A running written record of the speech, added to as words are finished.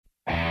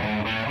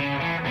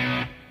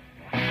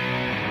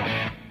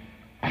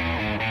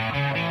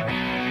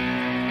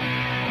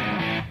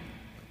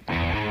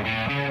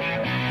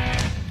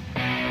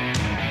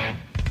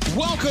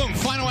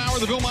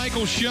the Bill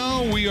Michaels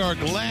Show. We are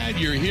glad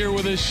you're here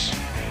with us.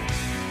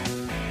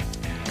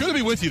 Good to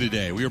be with you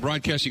today. We are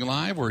broadcasting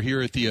live. We're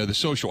here at the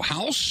Social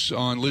House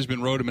on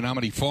Lisbon Road in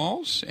Menominee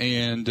Falls,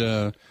 and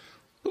a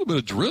little bit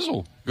of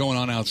drizzle going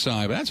on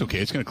outside, but that's okay.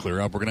 It's going to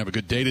clear up. We're going to have a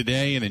good day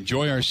today and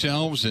enjoy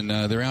ourselves, and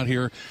they're out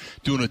here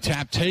doing a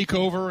tap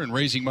takeover and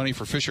raising money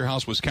for Fisher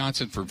House,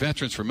 Wisconsin, for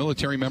veterans, for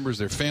military members,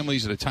 their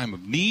families at a time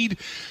of need.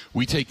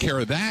 We take care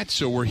of that,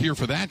 so we're here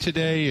for that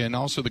today, and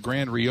also the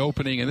grand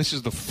reopening, and this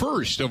is the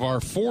first of our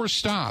 4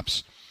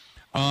 stops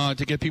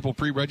to get people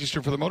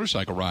pre-registered for the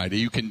motorcycle ride.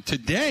 You can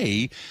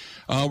today,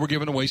 we're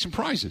giving away some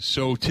prizes.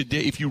 So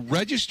today, if you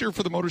register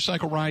for the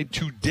motorcycle ride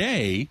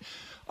today,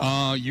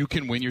 you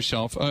can win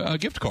yourself a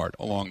gift card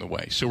along the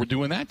way. So we're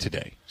doing that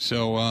today.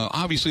 So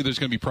obviously, there's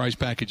going to be prize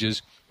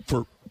packages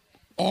for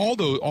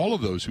all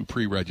of those who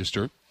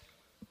pre-register.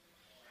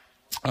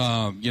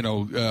 On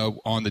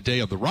the day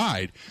of the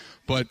ride.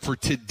 But for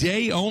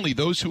today only,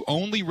 those who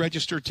only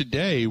register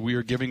today, we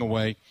are giving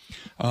away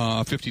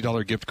a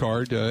 $50 gift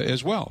card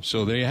as well.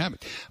 So there you have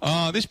it.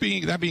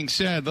 That being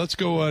said, let's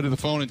go to the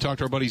phone and talk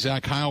to our buddy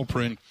Zach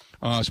Heilprin,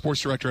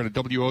 sports director at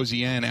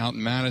WOZN out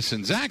in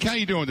Madison. Zach, how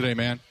you doing today,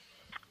 man?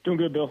 Doing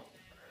good, Bill.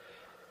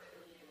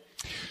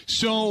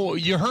 So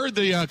you heard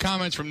the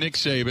comments from Nick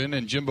Saban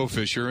and Jimbo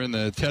Fisher and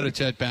the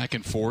tete-a-tete back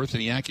and forth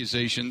and the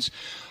accusations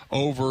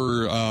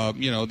over,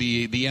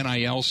 the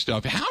NIL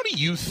stuff. How do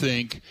you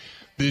think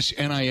this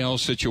NIL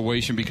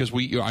situation, because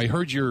I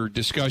heard your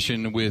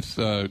discussion with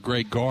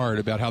Greg Gard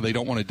about how they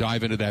don't want to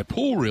dive into that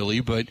pool really,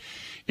 but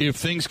if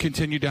things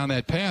continue down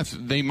that path,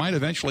 they might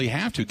eventually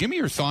have to. Give me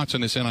your thoughts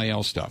on this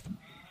NIL stuff.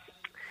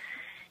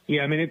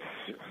 Yeah, I mean, it's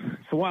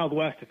the Wild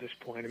West at this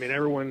point. I mean,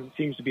 everyone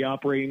seems to be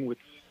operating with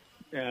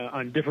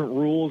on different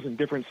rules in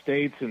different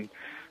states, and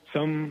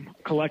some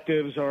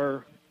collectives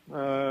are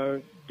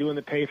doing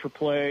the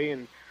pay-for-play,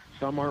 and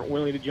some aren't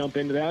willing to jump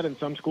into that, and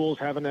some schools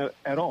haven't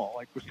at all,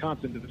 like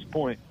Wisconsin to this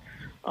point.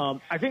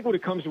 I think when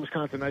it comes to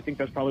Wisconsin, I think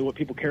that's probably what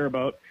people care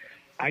about.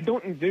 I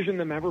don't envision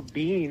them ever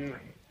being,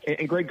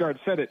 and Greg Gard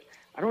said it,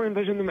 I don't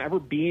envision them ever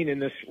being in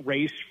this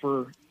race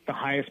for the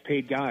highest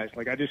paid guys.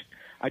 Like,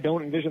 I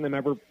don't envision them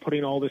ever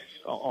putting all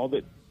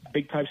the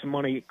big types of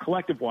money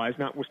collective-wise,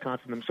 not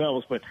Wisconsin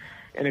themselves, but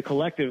in a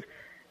collective,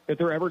 that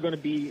they're ever going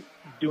to be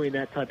doing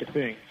that type of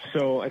thing.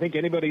 So I think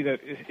anybody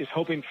that is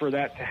hoping for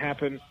that to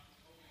happen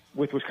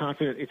with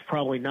Wisconsin, it's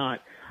probably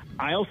not.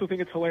 I also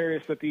think it's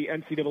hilarious that the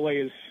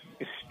NCAA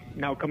is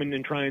now coming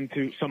and trying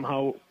to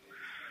somehow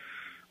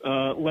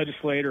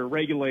legislate or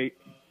regulate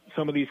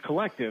some of these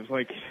collectives.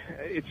 Like,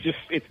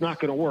 it's not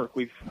going to work.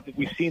 We've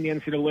seen the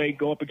NCAA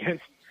go up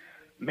against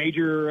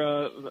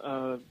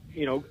major,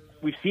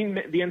 we've seen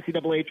the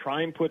NCAA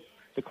try and put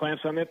the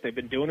clamps on it. They've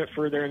been doing it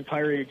for their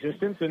entire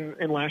existence,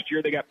 and last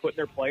year they got put in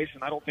their place,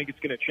 and I don't think it's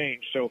going to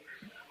change. So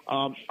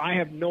I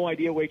have no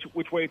idea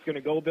which way it's going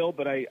to go, Bill,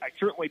 but I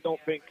certainly don't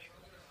think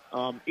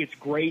it's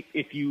great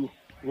if you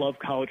love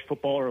college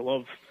football or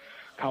love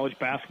college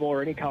basketball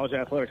or any college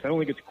athletics. I don't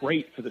think it's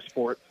great for the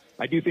sport.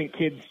 I do think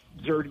kids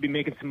deserve to be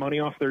making some money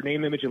off their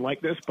name, image, and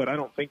likeness, but I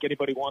don't think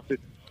anybody wants it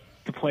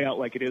to play out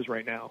like it is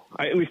right now.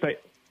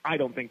 I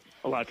don't think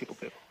a lot of people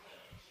do.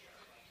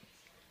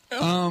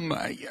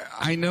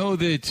 I know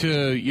that,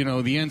 the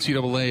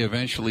NCAA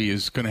eventually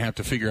is going to have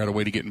to figure out a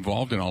way to get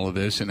involved in all of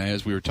this. And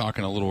as we were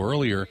talking a little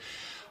earlier,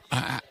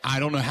 I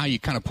don't know how you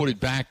kind of put it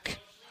back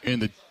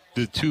in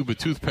the tube of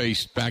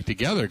toothpaste back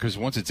together, because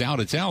once it's out,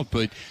 it's out.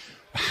 But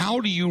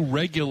how do you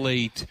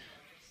regulate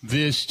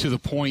this to the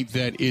point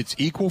that it's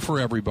equal for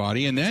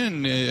everybody? And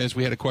then, as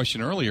we had a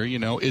question earlier,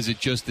 is it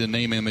just the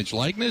name, image,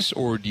 likeness,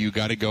 or do you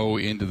got to go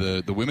into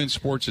the women's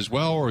sports as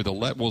well, or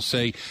we'll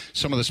say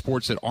some of the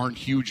sports that aren't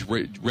huge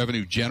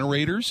revenue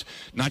generators,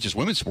 not just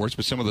women's sports,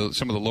 but some of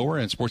the lower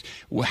end sports?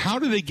 Well, how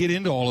do they get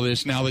into all of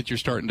this now that you're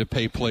starting to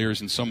pay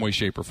players in some way,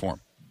 shape, or form?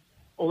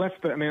 Well,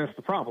 that's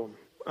the problem.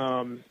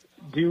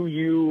 Do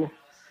you?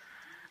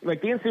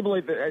 Like the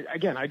NCAA,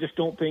 again, I just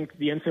don't think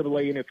the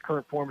NCAA in its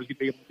current form is going to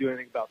be able to do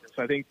anything about this.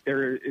 I think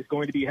there is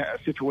going to be a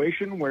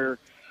situation where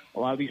a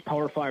lot of these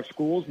Power 5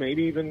 schools,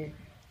 maybe even,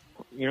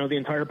 the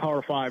entire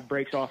Power 5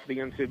 breaks off of the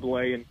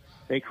NCAA and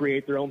they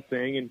create their own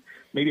thing. And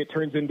maybe it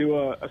turns into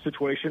a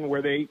situation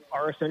where they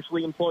are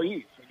essentially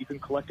employees. You can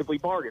collectively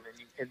bargain,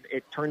 and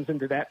it turns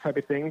into that type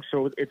of thing.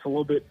 So it's a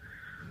little bit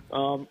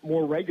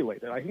more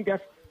regulated. I think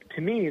that's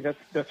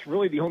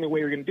really the only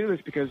way you're going to do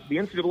this, because the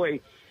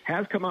NCAA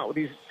has come out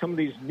with some of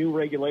these new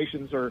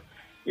regulations, or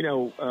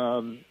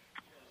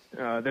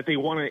that they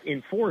want to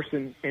enforce,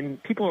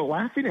 and people are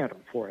laughing at them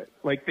for it.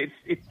 Like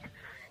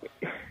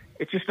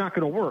it's just not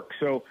going to work.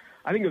 So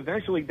I think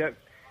eventually that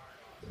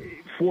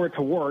for it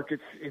to work,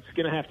 it's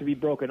going to have to be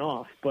broken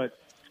off. But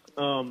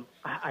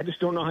I just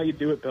don't know how you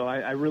do it, Bill.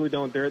 I really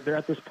don't. They're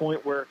at this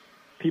point where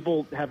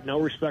people have no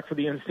respect for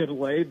the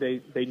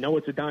NCAA. They know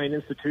it's a dying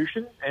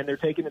institution, and they're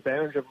taking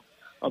advantage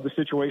of the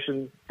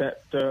situation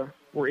that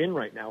we're in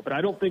right now. But I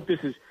don't think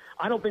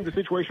the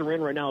situation we're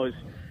in right now is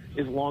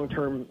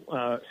long-term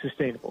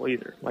sustainable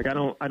either. Like I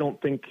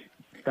don't think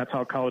that's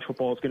how college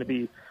football is going to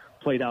be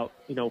played out,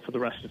 for the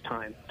rest of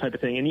time type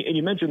of thing. And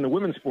you mentioned the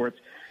women's sports.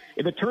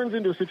 If it turns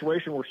into a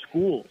situation where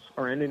schools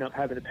are ending up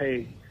having to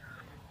pay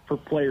for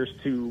players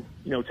to,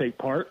 take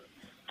part,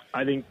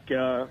 I think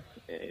the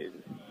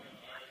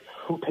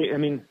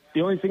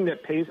only thing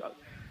that pays,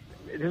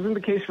 it isn't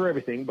the case for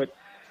everything, but,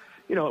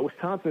 at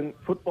Wisconsin,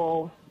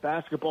 football,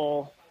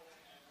 basketball,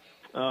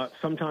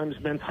 sometimes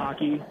men's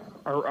hockey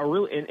are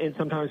really, and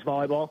sometimes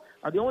volleyball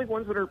are the only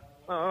ones that are,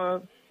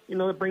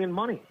 that bring in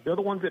money. They're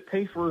the ones that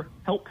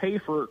help pay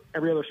for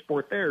every other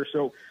sport there.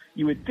 So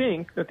you would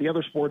think that the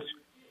other sports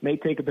may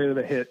take a bit of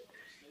a hit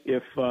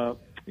if,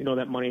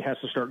 that money has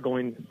to start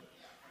going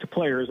to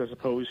players as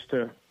opposed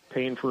to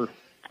paying for,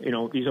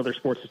 these other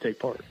sports to take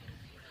part.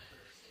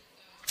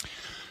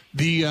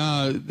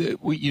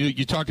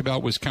 You talked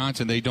about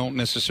Wisconsin. They don't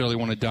necessarily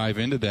want to dive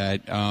into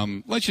that.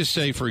 Let's just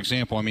say, for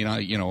example,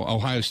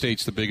 Ohio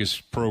State's the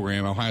biggest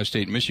program. Ohio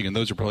State and Michigan,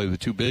 those are probably the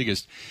two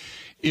biggest.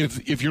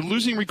 If you're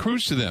losing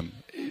recruits to them,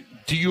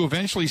 do you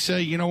eventually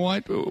say, you know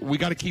what, we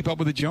got to keep up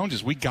with the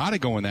Joneses? We got to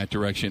go in that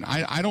direction.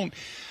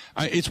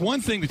 It's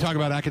one thing to talk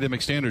about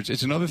academic standards.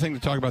 It's another thing to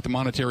talk about the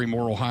monetary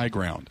moral high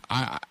ground.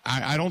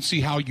 I don't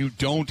see how you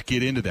don't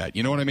get into that.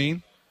 You know what I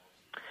mean?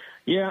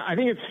 Yeah, I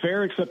think it's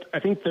fair, except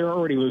I think they're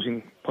already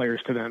losing players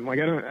to them.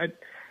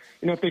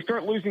 If they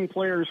start losing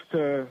players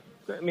to,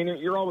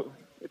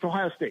 it's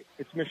Ohio State,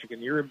 it's Michigan.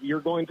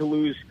 You're going to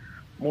lose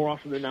more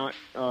often than not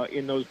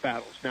in those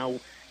battles. Now,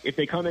 if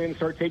they come in and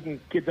start taking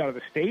kids out of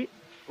the state,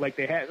 like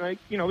they had,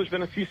 there's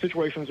been a few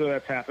situations where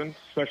that's happened,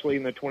 especially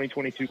in the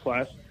 2022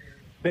 class.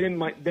 Then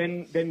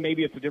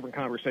maybe it's a different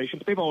conversation.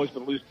 But they've always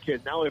been losing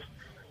kids. Now, if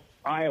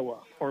Iowa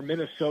or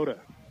Minnesota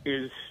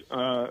is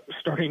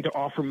starting to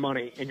offer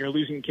money and you're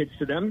losing kids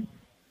to them,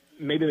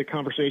 maybe the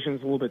conversation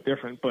is a little bit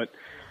different. But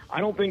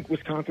I don't think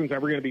Wisconsin's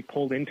ever going to be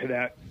pulled into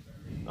that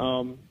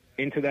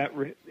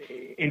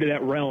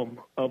realm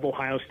of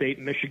Ohio State,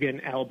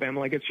 Michigan,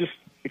 Alabama. It's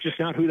just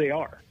not who they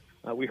are.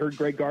 We heard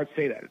Greg Gard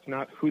say that. It's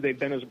not who they've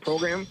been as a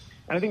program.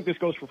 And I think this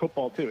goes for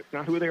football, too. It's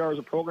not who they are as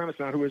a program. It's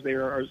not who they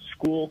are as a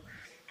school.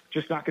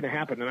 Just not going to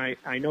happen. And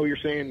I know you're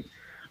saying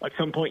at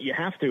some point you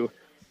have to.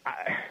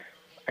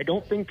 I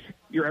don't think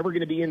you're ever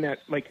going to be in that,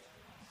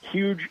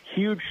 huge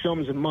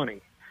sums of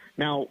money.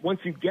 Now, once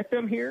you get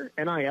them here,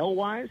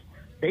 NIL-wise,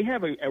 they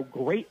have a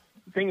great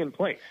thing in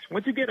place.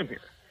 Once you get them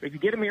here, if you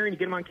get them here and you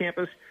get them on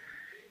campus,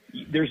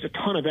 there's a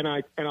ton of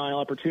NIL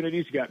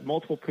opportunities. You got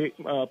multiple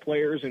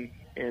players and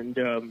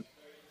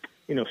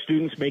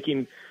students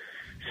making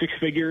six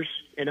figures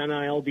in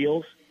NIL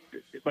deals.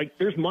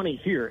 There's money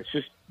here. It's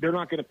just they're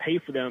not going to pay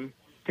for them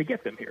to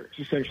get them here.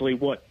 It's essentially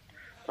what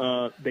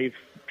they've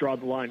drawn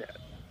the line at.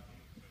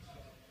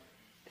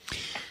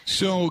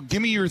 So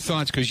give me your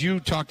thoughts, because you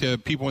talk to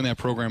people in that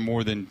program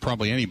more than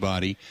probably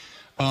anybody.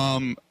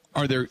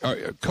 Are there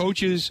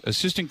coaches,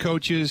 assistant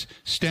coaches,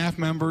 staff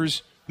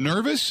members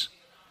nervous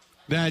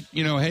that,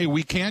 hey,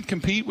 we can't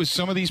compete with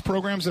some of these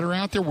programs that are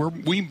out there? We're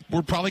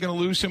probably going to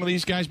lose some of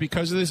these guys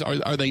because of this.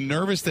 Are they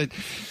nervous that,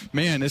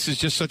 man, this is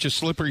just such a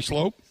slippery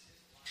slope?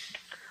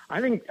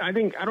 I don't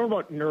know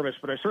about nervous,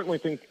 but I certainly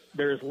think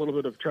there's a little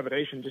bit of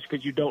trepidation just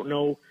because you don't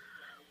know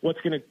what's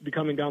going to be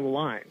coming down the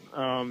line.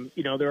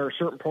 There are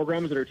certain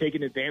programs that are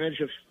taking advantage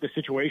of the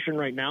situation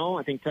right now.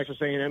 I think Texas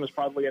A&M is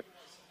probably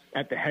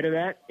at the head of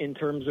that in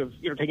terms of,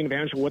 taking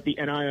advantage of what the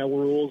NIL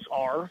rules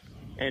are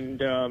and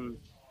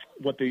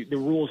what the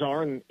rules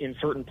are in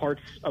certain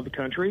parts of the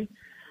country.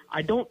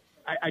 I don't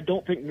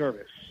think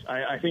nervous.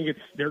 I think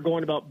they're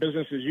going about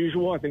business as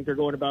usual. I think they're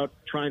going about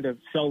trying to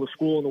sell the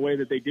school in the way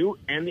that they do,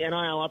 and the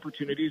NIL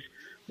opportunities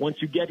once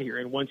you get here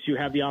and once you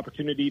have the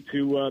opportunity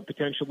to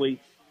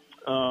potentially,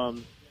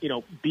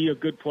 be a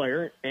good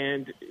player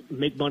and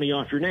make money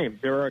off your name.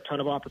 There are a ton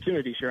of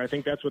opportunities here. I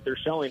think that's what they're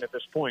selling at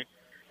this point.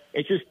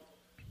 It's just,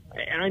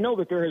 and I know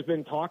that there has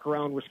been talk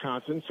around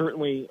Wisconsin,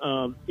 certainly,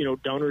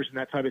 donors and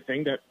that type of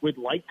thing that would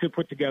like to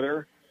put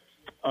together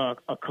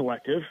a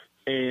collective.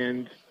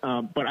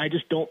 But I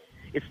just don't.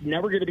 It's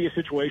never going to be a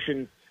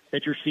situation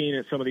that you're seeing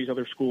at some of these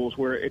other schools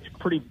where it's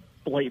pretty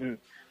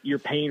blatant. You're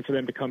paying for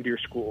them to come to your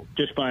school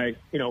just by,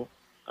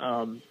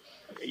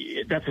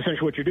 that's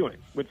essentially what you're doing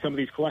with some of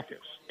these collectives.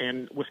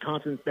 And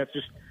Wisconsin, that's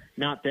just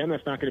not them.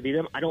 That's not going to be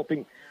them. I don't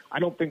think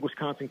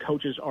Wisconsin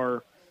coaches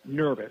are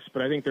nervous,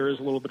 but I think there is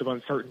a little bit of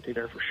uncertainty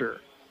there for sure.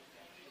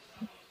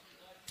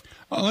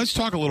 Let's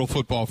talk a little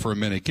football for a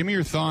minute. Give me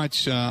your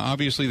thoughts.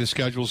 Obviously, the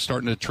schedule's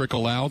starting to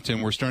trickle out,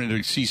 and we're starting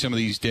to see some of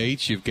these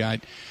dates. You've got,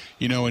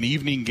 an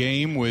evening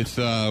game with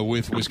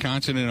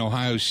Wisconsin and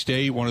Ohio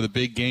State. One of the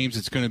big games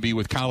it's going to be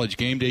with College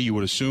Game Day, you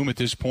would assume at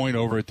this point,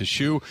 over at the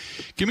Shoe.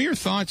 Give me your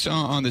thoughts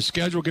on the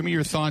schedule. Give me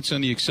your thoughts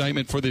on the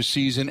excitement for this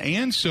season,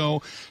 and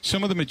some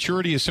of the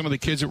maturity of some of the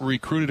kids that were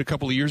recruited a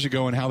couple of years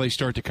ago and how they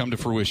start to come to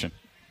fruition.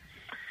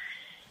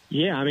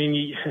 Yeah, I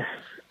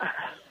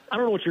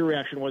don't know what your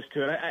reaction was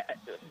to it.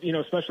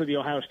 Especially the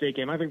Ohio State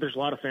game. I think there's a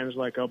lot of fans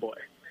like, oh boy.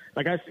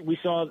 We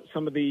saw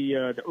some of the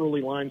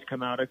early lines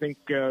come out. I think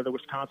the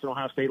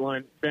Wisconsin-Ohio State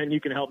line, Ben, you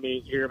can help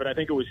me here, but I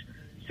think it was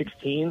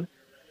 16.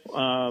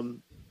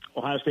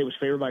 Ohio State was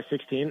favored by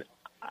 16.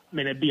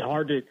 It'd be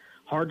hard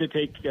hard to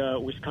take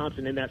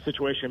Wisconsin in that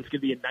situation. It's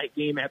going to be a night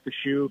game at the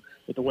shoe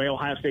with the way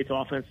Ohio State's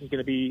offense is going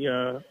to be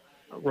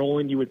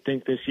rolling, you would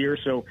think, this year.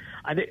 So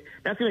I think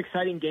that's an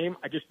exciting game.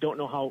 I just don't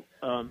know how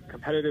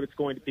competitive it's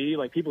going to be.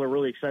 Like, people are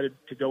really excited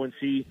to go and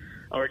see,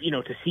 or,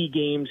 to see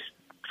games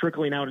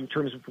trickling out in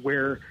terms of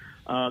where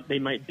they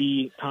might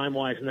be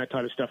time-wise and that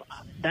type of stuff.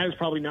 That is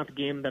probably not the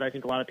game that I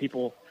think a lot of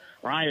people,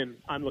 or I'm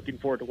looking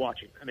forward to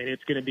watching. I mean, I think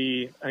it's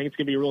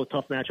going to be a really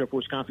tough matchup for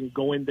Wisconsin.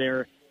 Go in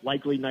there,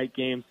 likely night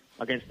game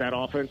against that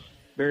offense.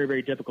 Very,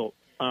 very difficult.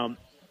 Bill,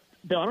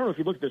 I don't know if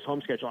you look at this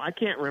home schedule. I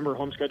can't remember a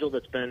home schedule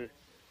that's been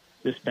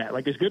this bad.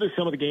 Like, as good as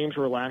some of the games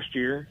were last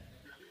year,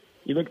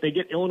 you look, they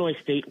get Illinois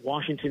State,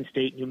 Washington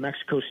State, New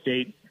Mexico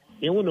State,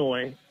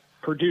 Illinois,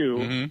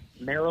 Purdue,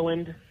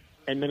 Maryland,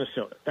 and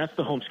Minnesota. That's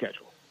the home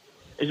schedule.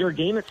 Is there a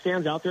game that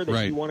stands out there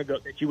that you want to go,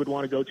 that you would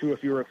want to go to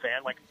if you were a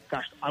fan? Like,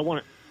 gosh,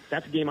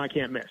 that's a game I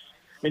can't miss.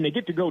 I mean, they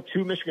get to go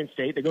to Michigan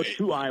State, they go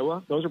to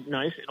Iowa. Those are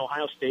nice, and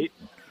Ohio State.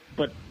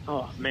 But,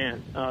 oh,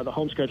 man, the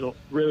home schedule,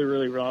 really,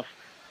 really rough.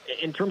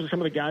 In terms of some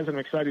of the guys I'm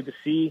excited to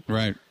see.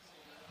 Right.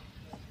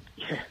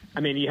 Yeah, I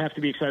mean, you have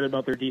to be excited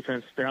about their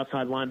defense. Their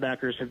outside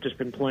linebackers have just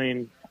been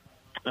playing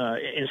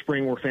in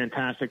spring were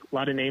fantastic. A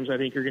lot of names I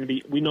think are going to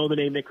be – we know the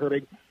name Nick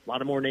Herbig. A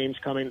lot of more names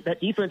coming. That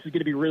defense is going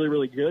to be really,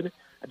 really good.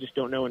 I just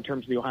don't know in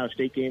terms of the Ohio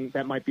State game.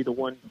 That might be the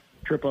one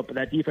trip up, but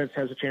that defense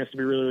has a chance to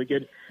be really, really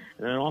good.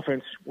 And then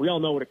offense, we all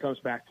know what it comes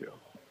back to.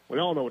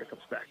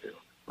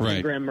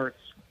 Right.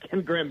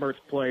 Can Graham Mertz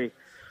play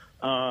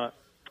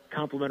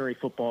complementary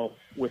football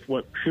with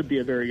what should be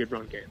a very good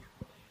run game?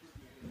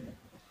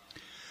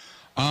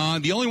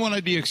 The only one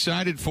I'd be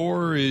excited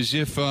for is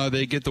if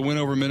they get the win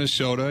over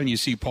Minnesota and you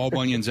see Paul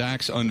Bunyan's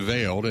axe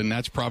unveiled, and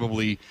that's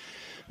probably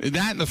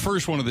that in the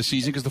first one of the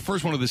season, because the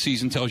first one of the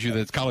season tells you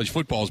that college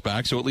football's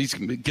back, so at least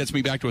it gets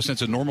me back to a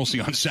sense of normalcy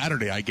on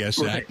Saturday, I guess.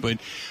 Right. But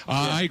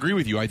I agree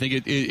with you. I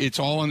think it's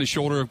all on the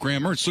shoulder of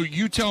Graham Mertz. So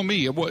you tell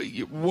me,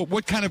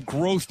 what kind of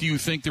growth do you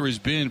think there has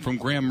been from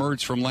Graham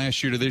Mertz from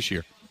last year to this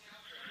year?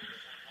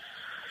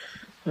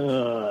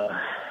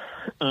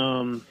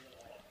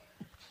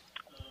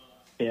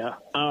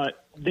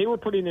 They were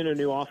putting in a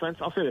new offense.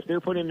 I'll say this. They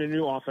were putting in a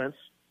new offense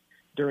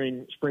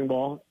during spring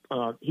ball.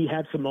 He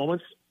had some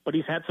moments, but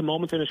he's had some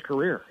moments in his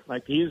career.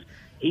 Like, he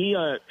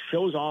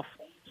shows off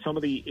some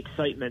of the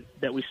excitement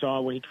that we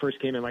saw when he first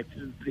came in. Like,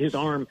 his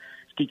arm,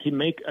 he can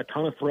make a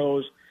ton of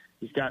throws.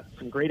 He's got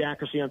some great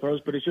accuracy on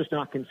throws, but it's just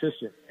not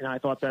consistent. And I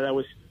thought that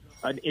was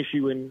an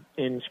issue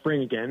in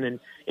spring again. And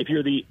if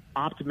you're the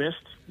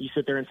optimist, you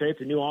sit there and say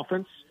it's a new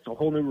offense. It's a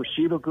whole new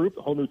receiver group,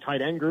 a whole new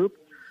tight end group.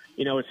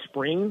 It's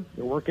spring,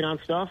 they're working on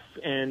stuff,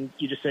 and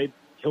you just say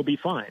he'll be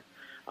fine.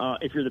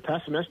 If you're the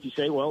pessimist, you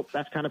say, well,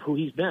 that's kind of who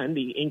he's been,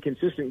 the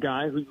inconsistent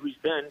guy who he's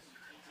been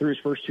through his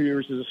first 2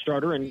 years as a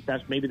starter, and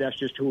maybe that's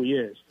just who he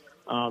is.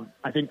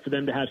 I think for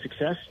them to have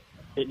success,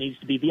 it needs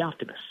to be the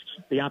optimists.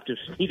 The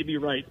optimists need to be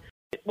right.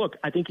 Look,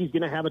 I think he's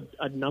going to have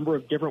a number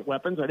of different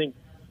weapons. I think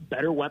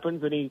better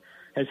weapons than he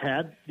has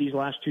had these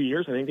last 2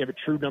 years. I think they have a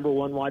true number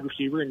one wide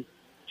receiver in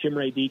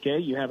Chimere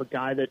Dike. You have a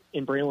guy that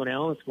in Braylon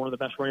Allen is one of the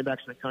best running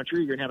backs in the country.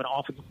 You're going to have an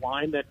offensive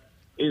line that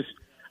is,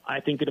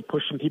 I think, going to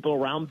push some people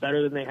around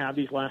better than they have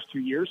these last 2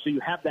 years. So you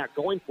have that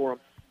going for him,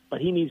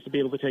 but he needs to be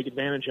able to take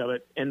advantage of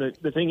it. And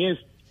the thing is,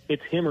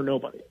 it's him or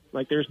nobody.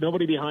 Like, there's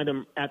nobody behind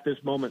him at this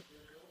moment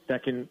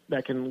that can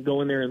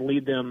go in there and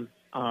lead them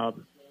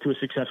to a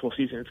successful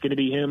season. It's going to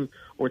be him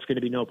or it's going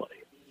to be nobody.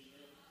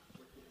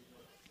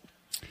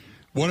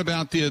 What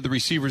about the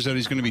receivers that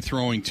he's going to be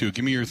throwing to?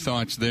 Give me your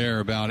thoughts there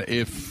about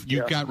if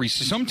you've got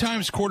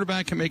sometimes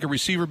quarterback can make a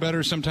receiver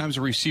better, sometimes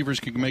the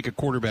receivers can make a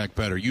quarterback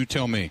better. You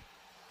tell me.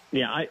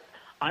 Yeah,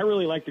 I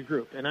really like the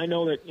group, and I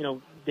know that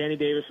Danny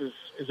Davis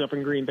is up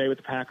in Green Bay with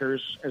the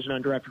Packers as an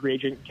undrafted free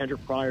agent.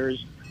 Kendrick Pryor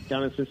is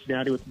down in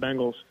Cincinnati with the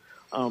Bengals.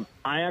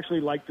 I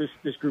actually like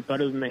this group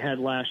better than they had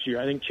last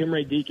year. I think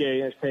Chimere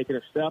Dike has taken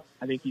a step.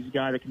 I think he's a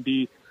guy that can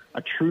be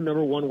a true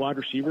number one wide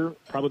receiver,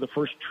 probably the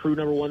first true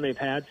number one they've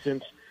had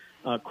since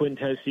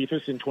Quintez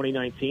Cephas in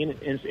 2019.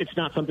 And it's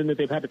not something that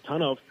they've had a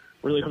ton of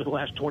really over the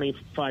last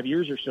 25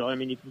 years or so. I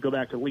mean, you can go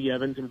back to Lee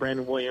Evans and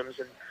Brandon Williams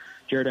and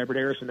Jared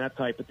Abbrederis and that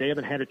type, but they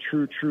haven't had a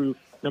true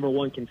number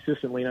one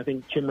consistently, and I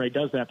think Chimere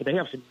does that. But they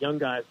have some young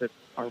guys that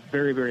are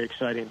very, very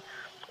exciting,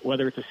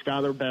 whether it's a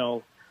Skylar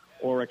Bell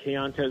or a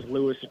Keontez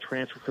Lewis, a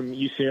transfer from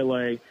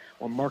UCLA,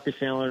 or Marcus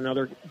Allen,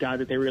 another guy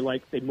that they really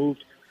like. They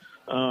moved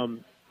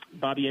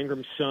Bobby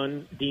Ingram's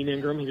son, Dean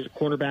Ingram. He was a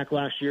cornerback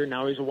last year.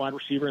 Now he's a wide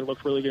receiver and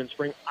looked really good in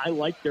spring. I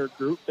like their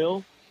group,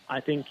 Bill. I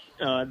think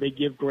they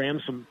give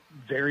Graham some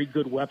very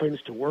good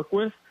weapons to work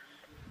with,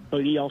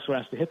 but he also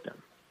has to hit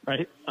them,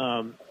 right?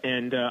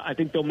 I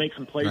think they'll make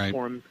some plays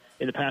for him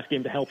in the pass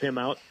game to help him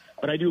out.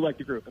 But I do like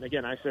the group. And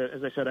again, as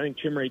I said, I think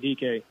Chimere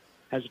Dike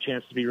has a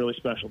chance to be really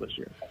special this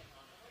year.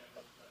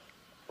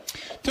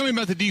 Tell me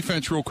about the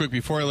defense real quick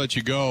before I let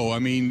you go. I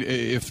mean,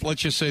 if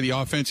let's just say the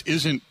offense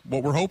isn't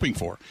what we're hoping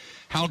for,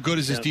 how good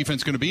is this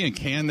defense going to be, and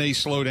can they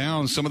slow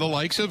down some of the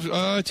likes of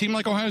a team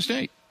like Ohio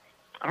State?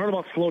 I don't know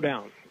about slow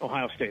down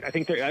Ohio State.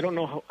 I don't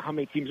know how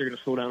many teams are going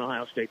to slow down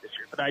Ohio State this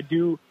year, but I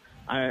do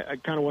I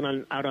kind of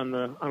went out on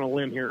a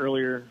limb here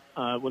earlier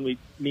when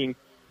me and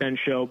Ben's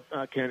show,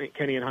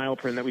 Kenny and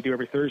Heilprin, that we do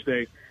every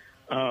Thursday,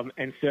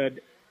 and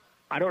said,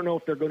 I don't know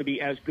if they're going to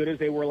be as good as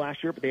they were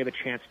last year, but they have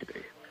a chance to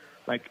be.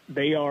 Like,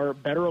 they are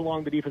better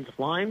along the defensive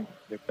line.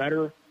 They're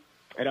better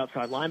at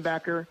outside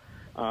linebacker.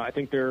 I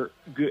think they're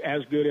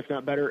as good, if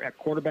not better, at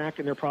quarterback,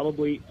 and they're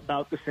probably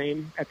about the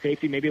same at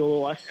safety, maybe a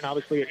little less. And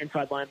obviously at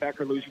inside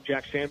linebacker, losing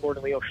Jack Sanborn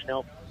and Leo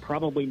Chanel,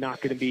 probably not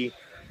going to be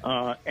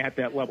at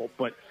that level.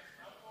 But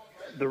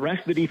the rest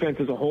of the defense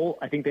as a whole,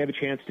 I think they have a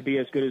chance to be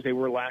as good as they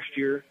were last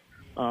year.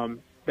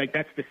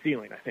 That's the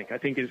ceiling, I think. I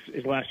think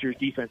is last year's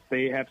defense.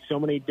 They have so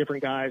many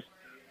different guys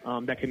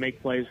that can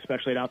make plays,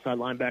 especially at outside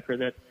linebacker,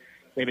 that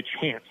they have a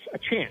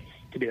chance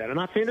to be that. I'm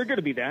not saying they're going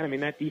to be that. I mean,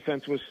 that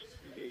defense was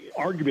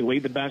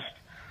arguably the best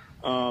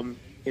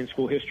in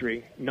school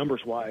history,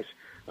 numbers-wise.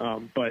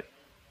 But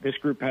this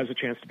group has a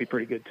chance to be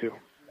pretty good, too.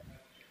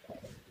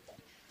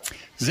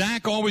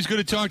 Zach, always good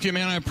to talk to you,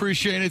 man. I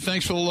appreciate it.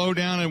 Thanks for the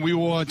lowdown, and we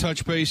will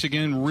touch base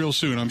again real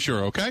soon, I'm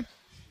sure, okay?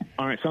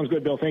 All right, sounds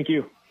good, Bill. Thank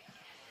you.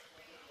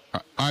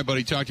 All right,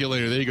 buddy. Talk to you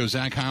later. There you go,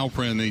 Zach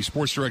Heilprin, the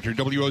sports director,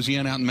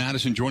 WOZN out in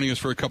Madison, joining us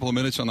for a couple of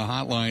minutes on the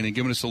hotline and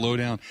giving us the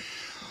lowdown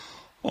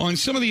on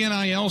some of the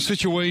NIL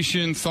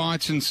situation,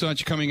 thoughts and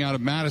such coming out of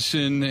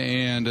Madison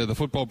and the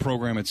football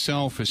program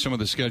itself as some of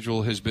the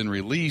schedule has been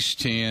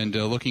released, and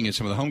looking at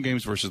some of the home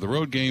games versus the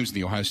road games,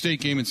 the Ohio State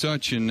game and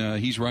such. And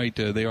he's right.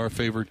 They are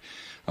favored.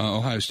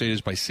 Ohio State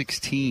is by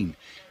 16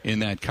 in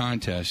that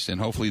contest,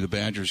 and hopefully the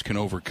Badgers can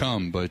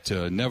overcome. But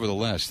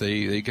nevertheless,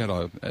 they got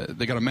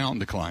a mountain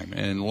to climb,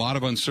 and a lot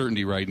of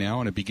uncertainty right now,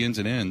 and it begins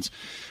and ends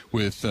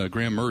with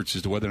Graham Mertz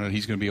as to whether or not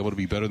he's going to be able to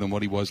be better than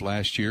what he was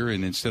last year.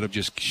 And instead of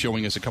just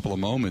showing us a couple of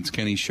moments,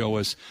 can he show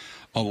us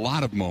a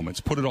lot of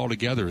moments, put it all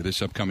together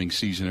this upcoming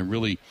season, and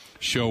really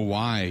show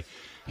why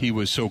he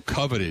was so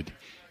coveted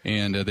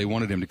and they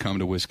wanted him to come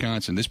to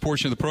Wisconsin. This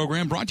portion of the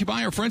program brought to you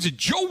by our friends at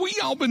Joey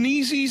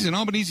Albanese's and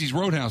Albanese's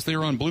Roadhouse.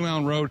 They're on Blue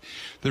Mountain Road.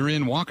 They're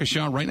in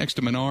Waukesha, right next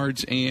to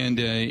Menards. And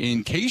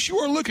in case you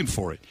are looking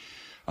for it,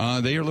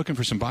 they are looking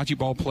for some bocce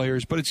ball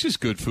players, but it's just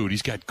good food.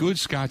 He's got good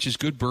scotches,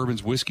 good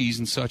bourbons, whiskeys,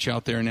 and such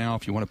out there now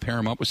if you want to pair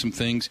them up with some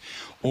things,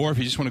 or if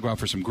you just want to go out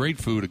for some great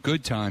food, a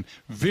good time,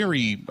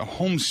 very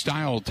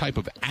home-style type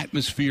of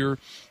atmosphere,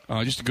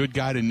 just a good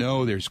guy to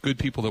know. There's good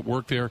people that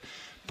work there.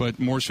 But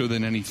more so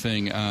than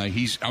anything, by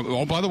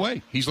the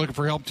way, he's looking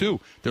for help, too.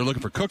 They're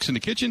looking for cooks in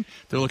the kitchen.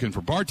 They're looking for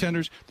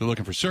bartenders. They're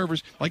looking for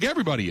servers, like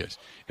everybody is.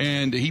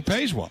 And he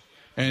pays well.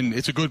 And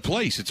it's a good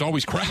place. It's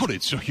always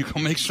crowded, so you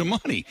can make some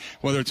money.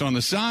 Whether it's on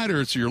the side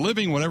or it's your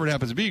living, whatever it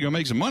happens to be, you're going to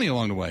make some money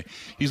along the way.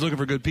 He's looking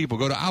for good people.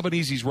 Go to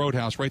Albanese's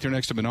Roadhouse right there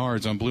next to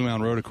Menards on Blue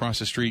Mountain Road across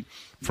the street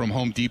from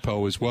Home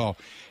Depot as well.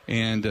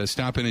 And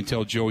stop in and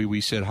tell Joey we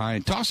said hi.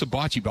 And toss a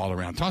bocce ball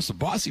around. Toss the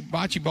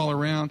bocce ball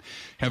around.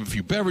 Have a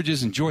few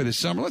beverages. Enjoy this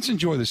summer. Let's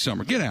enjoy this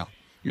summer. Get out.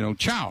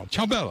 Ciao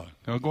Bella.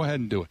 Go ahead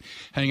and do it.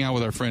 Hang out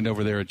with our friend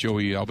over there at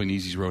Joey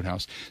Albanese's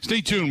Roadhouse. Stay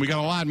tuned. We got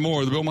a lot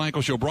more. The Bill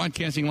Michaels Show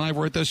broadcasting live.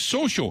 We're at the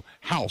Social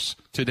House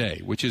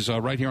today, which is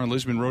right here on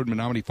Lisbon Road in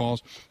Menominee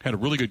Falls. Had a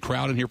really good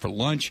crowd in here for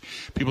lunch.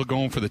 People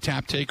going for the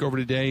tap takeover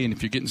today, and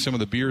if you're getting some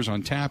of the beers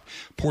on tap,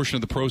 portion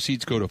of the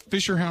proceeds go to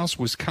Fisher House,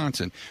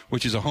 Wisconsin,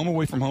 which is a home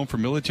away from home for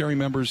military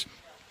members,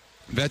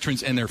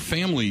 veterans, and their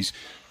families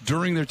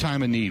during their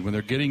time of need, when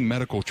they're getting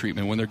medical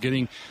treatment, when they're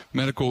getting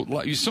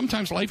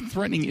sometimes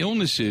life-threatening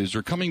illnesses,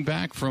 or coming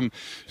back from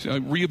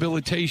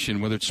rehabilitation,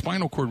 whether it's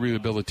spinal cord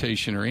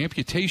rehabilitation or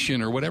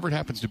amputation or whatever it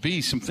happens to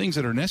be, some things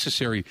that are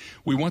necessary.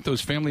 We want those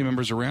family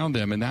members around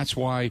them, and that's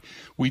why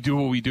we do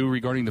what we do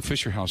regarding the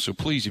Fisher House. So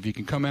please, if you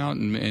can come out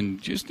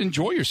and just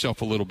enjoy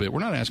yourself a little bit.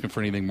 We're not asking for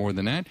anything more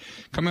than that.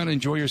 Come out and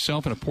enjoy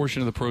yourself, and a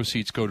portion of the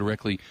proceeds go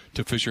directly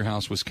to Fisher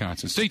House,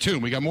 Wisconsin. Stay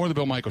tuned. We got more of the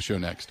Bill Michaels Show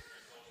next.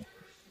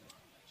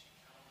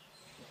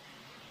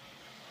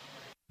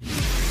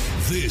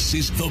 This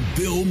is the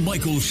Bill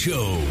Michaels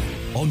Show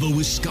on the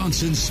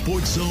Wisconsin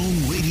Sports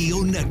Zone Radio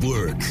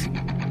Network.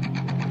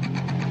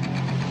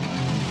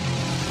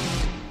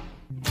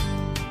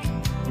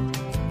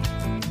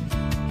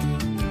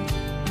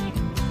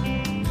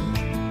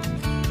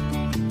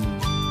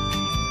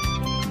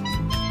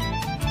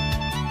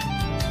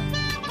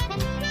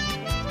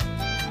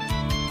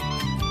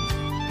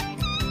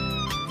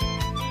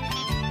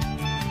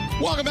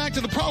 Welcome back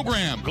to the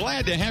program.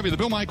 Glad to have you. The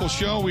Bill Michaels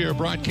Show. We are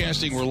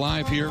broadcasting. We're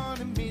live here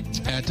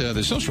at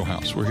the Social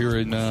House. We're here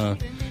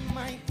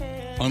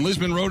on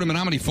Lisbon Road in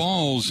Menominee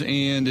Falls,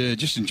 and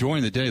just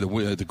enjoying the day.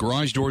 The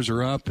garage doors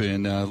are up,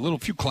 and a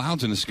few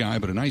clouds in the sky,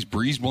 but a nice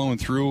breeze blowing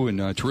through,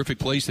 and a terrific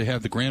place. They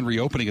have the grand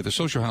reopening at the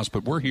Social House,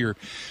 but we're here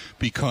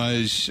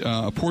because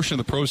a portion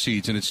of the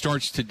proceeds, and it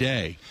starts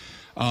today,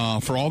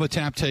 for all the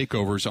tap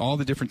takeovers, all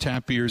the different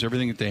tap beers,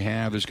 everything that they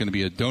have. There's going to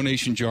be a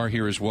donation jar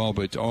here as well,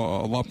 but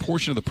a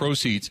portion of the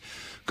proceeds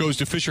goes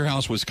to Fisher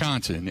House,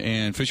 Wisconsin.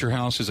 And Fisher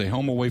House is a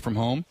home away from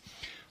home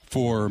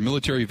for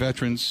military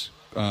veterans,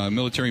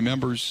 military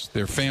members,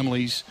 their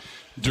families,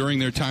 during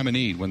their time of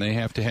need, when they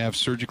have to have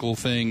surgical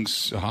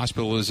things,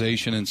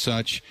 hospitalization and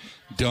such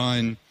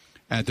done.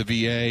 at the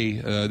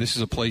VA. This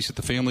is a place that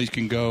the families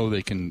can go.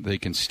 They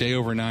can stay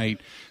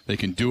overnight. They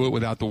can do it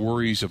without the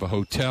worries of a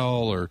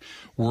hotel or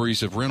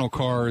worries of rental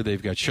car.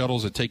 They've got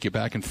shuttles that take you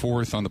back and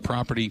forth on the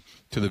property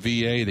to the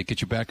VA. They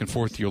get you back and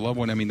forth to your loved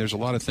one. I mean, there's a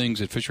lot of things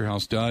that Fisher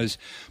House does,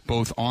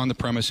 both on the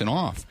premise and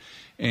off.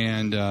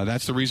 And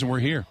that's the reason we're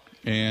here.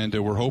 And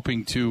we're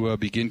hoping to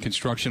begin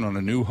construction on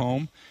a new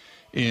home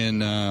in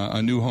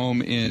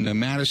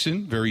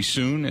Madison very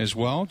soon as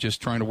well.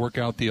 Just trying to work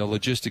out the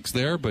logistics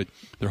there, but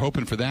they're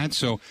hoping for that.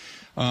 So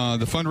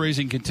the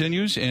fundraising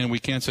continues, and we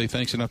can't say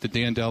thanks enough to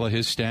Dan Della,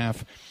 his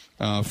staff,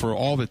 for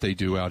all that they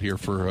do out here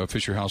for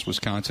Fisher House,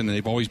 Wisconsin. And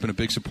they've always been a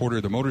big supporter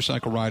of the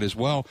motorcycle ride as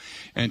well.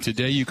 And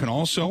today you can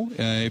also,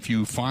 if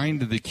you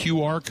find the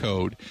QR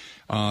code,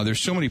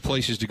 there's so many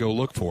places to go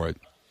look for it.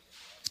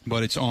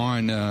 But it's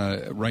on,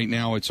 right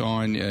now it's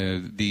on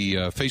the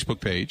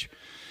Facebook page.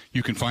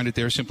 You can find it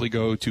there. Simply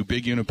go to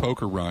Big Unit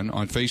Poker Run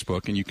on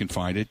Facebook, and you can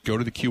find it. Go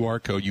to the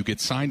QR code. You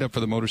get signed up for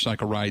the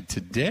motorcycle ride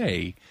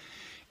today,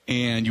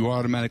 and you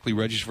automatically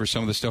register for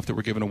some of the stuff that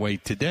we're giving away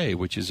today,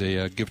 which is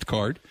a gift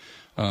card,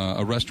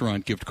 a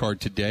restaurant gift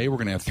card today. We're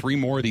going to have 3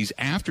 more of these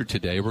after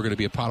today. We're going to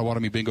be at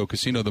Potawatomi Bingo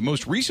Casino. The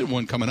most recent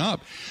one coming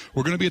up,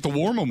 we're going to be at the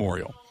War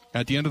Memorial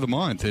at the end of the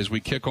month as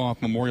we kick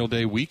off Memorial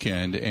Day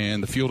weekend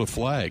and the Field of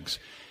Flags.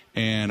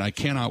 And I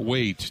cannot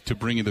wait to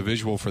bring you the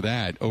visual for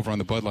that over on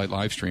the Bud Light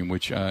live stream,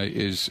 which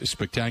is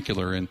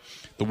spectacular. And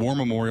the War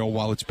Memorial,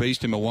 while it's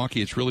based in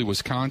Milwaukee, it's really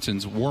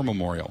Wisconsin's War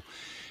Memorial.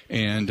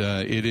 And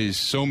it is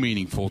so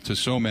meaningful to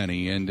so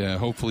many. And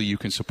hopefully you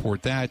can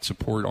support that,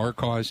 support our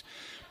cause.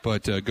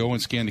 But go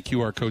and scan the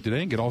QR code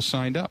today and get all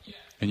signed up,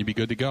 and you'll be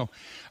good to go.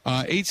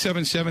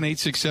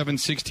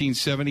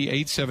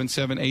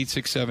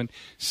 877-867-1670,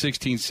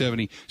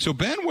 877-867-1670. So,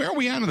 Ben, where are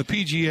we at on the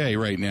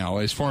PGA right now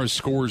as far as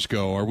scores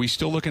go? Are we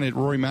still looking at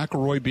Rory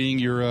McIlroy being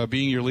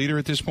your leader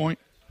at this point?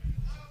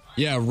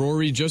 Yeah,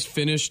 Rory just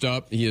finished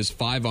up. He is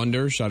 5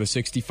 under, shot a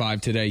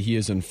 65 today. He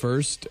is in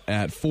first.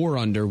 At 4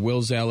 under,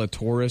 Will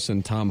Zalatoris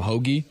and Tom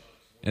Hoge.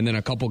 And then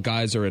a couple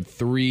guys are at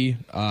 3.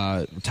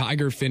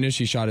 Tiger finished.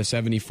 He shot a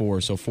 74,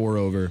 so 4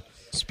 over.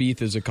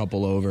 Spieth is a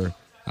couple over.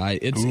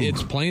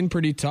 It's playing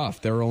pretty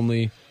tough. There are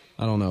only,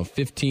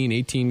 15,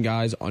 18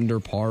 guys under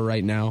par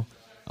right now.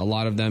 A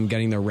lot of them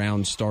getting their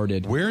round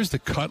started. Where's the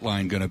cut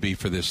line going to be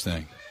for this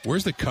thing?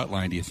 Where's the cut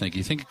line, do you think?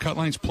 You think a cut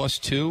line's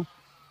 +2?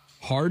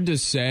 Hard to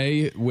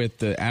say with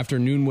the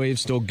afternoon wave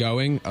still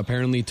going.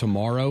 Apparently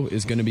tomorrow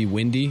is going to be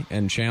windy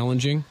and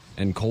challenging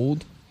and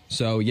cold.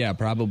 So, yeah,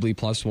 probably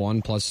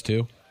 +1,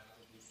 +2.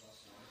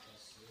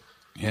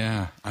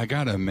 Yeah, I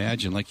got to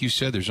imagine. Like you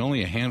said, there's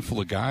only a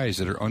handful of guys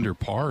that are under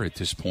par at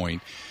this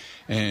point.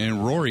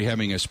 And Rory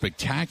having a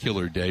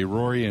spectacular day.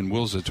 Rory and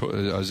Will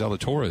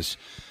Zalatoris,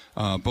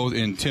 both,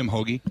 and Tom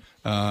Hoge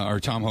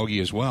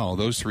as well.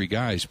 Those 3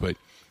 guys. But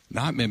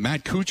not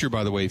Matt Kuchar,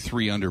 by the way,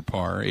 3 under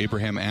par.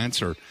 Abraham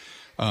Ancer,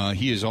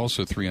 he is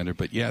also 3 under.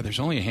 But, yeah, there's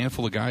only a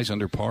handful of guys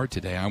under par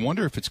today. I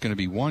wonder if it's going to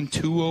be 1,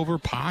 2 over,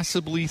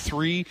 possibly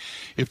 3,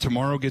 if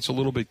tomorrow gets a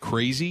little bit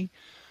crazy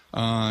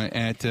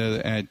at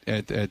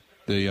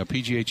the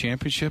PGA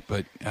Championship.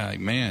 But,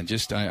 man,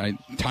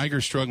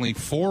 Tiger struggling.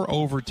 4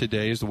 over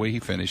today is the way he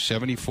finished.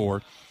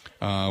 74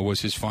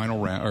 was his final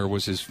round, or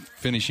was his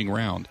finishing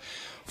round.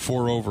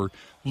 4 over.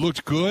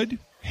 Looked good.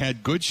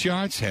 Had good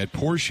shots. Had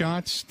poor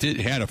shots.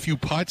 Had a few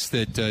putts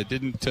that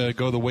didn't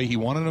go the way he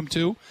wanted them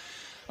to.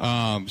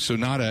 So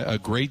not a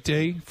great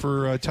day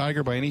for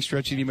Tiger by any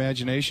stretch of the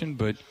imagination.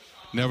 But,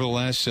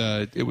 nevertheless,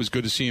 it was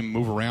good to see him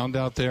move around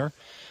out there.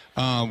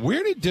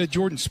 Where did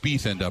Jordan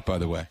Spieth end up, by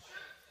the way?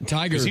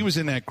 Tiger, because he was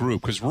in that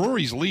group, because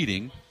Rory's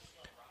leading.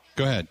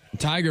 Go ahead.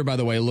 Tiger, by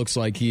the way, looks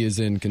like he is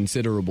in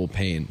considerable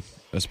pain,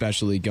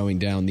 especially going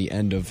down the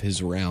end of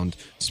his round.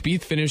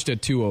 Spieth finished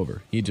at 2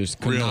 over. He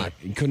just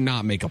could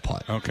not make a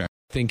putt. Okay. I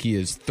think he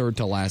is third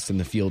to last in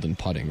the field in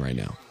putting right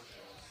now.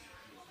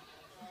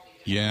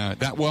 Yeah,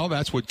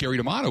 that's what Gary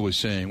D'Amato was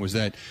saying, was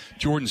that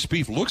Jordan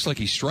Spieth looks like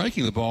he's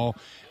striking the ball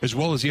as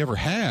well as he ever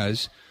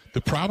has.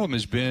 The problem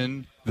has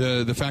been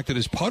the fact that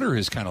his putter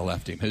has kind of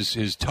left him.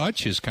 His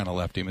touch has kind of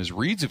left him. His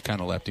reads have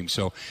kind of left him.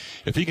 So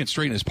if he can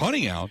straighten his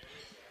putting out,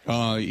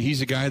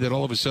 he's a guy that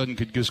all of a sudden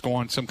could just go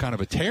on some kind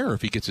of a tear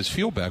if he gets his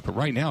feel back. But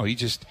right now,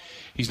 he's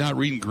not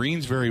reading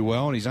greens very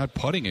well, and he's not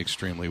putting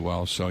extremely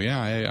well. So,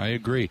 yeah, I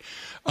agree.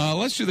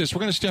 Let's do this.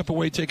 We're going to step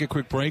away, take a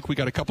quick break. We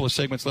got a couple of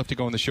segments left to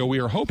go in the show. We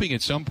are hoping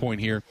at some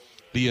point here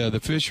the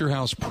Fisher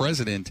House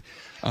president,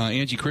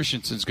 Angie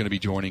Christensen, is going to be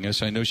joining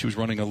us. I know she was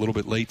running a little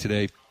bit late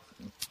today,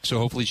 so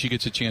hopefully she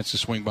gets a chance to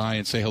swing by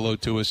and say hello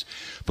to us.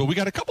 But we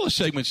got a couple of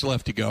segments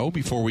left to go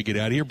before we get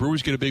out of here.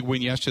 Brewers get a big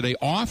win yesterday.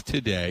 Off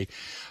today.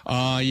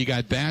 You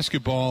got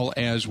basketball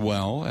as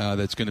well.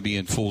 That's going to be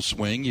in full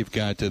swing. You've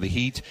got the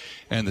Heat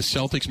and the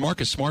Celtics.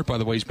 Marcus Smart, by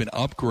the way, has been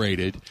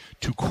upgraded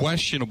to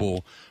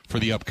questionable for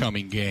the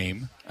upcoming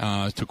game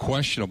to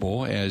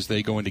questionable as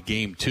they go into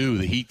Game 2.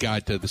 The Heat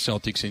got the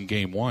Celtics in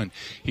Game 1.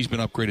 He's been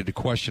upgraded to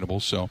questionable,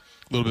 so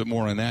a little bit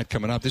more on that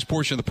coming up. This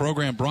portion of the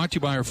program brought to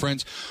you by our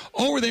friends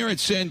over there at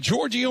San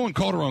Giorgio and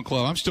Calderon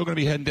Club. I'm still going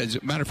to be heading, as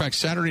a matter of fact,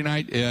 Saturday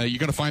night, you're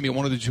going to find me at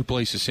one of the two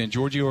places, San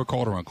Giorgio or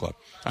Calderon Club.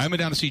 I haven't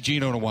been down to see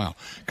Gino in a while.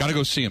 Got to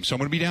go see him. So I'm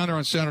going to be down there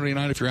on Saturday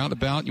night. If you're out and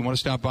about, you want to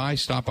stop by,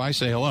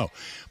 say hello.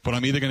 But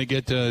I'm either going to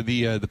get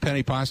the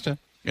penne pasta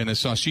and a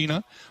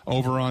sashina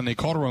over on the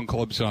Calderon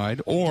Club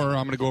side, or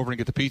I'm going to go over and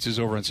get the pizzas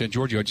over on San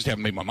Giorgio. I just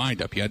haven't made my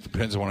mind up yet. It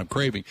depends on what I'm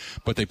craving.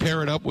 But they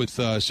pair it up with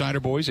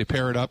Cider Boys. They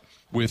pair it up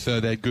with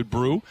that good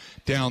brew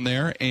down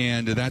there,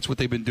 and that's what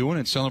they've been doing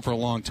and selling for a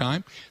long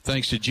time.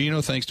 Thanks to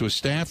Gino, thanks to his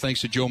staff,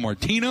 thanks to Joe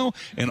Martino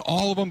and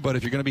all of them. But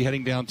if you're going to be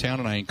heading downtown,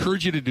 and I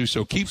encourage you to do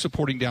so, keep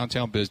supporting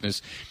downtown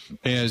business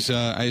as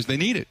they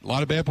need it. A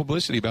lot of bad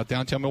publicity about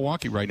downtown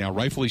Milwaukee right now,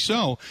 rightfully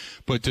so,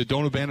 but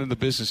don't abandon the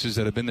businesses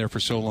that have been there for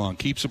so long.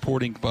 Keep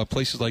supporting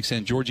places like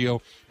San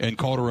Giorgio and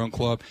Calderon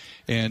Club,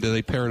 and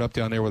they pair it up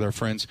down there with our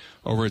friends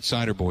over at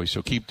Cider Boys.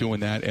 So keep doing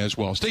that as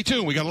well. Stay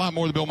tuned. We got a lot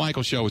more of the Bill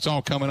Michaels Show. It's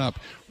all coming up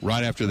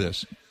right after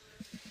this.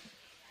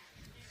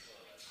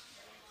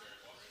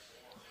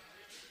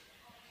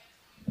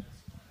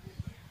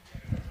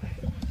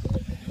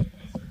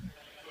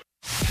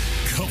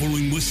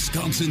 Covering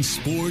Wisconsin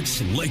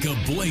sports like a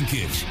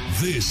blanket.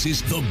 This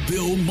is the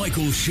Bill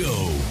Michaels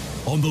Show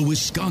on the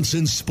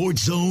Wisconsin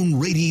Sports Zone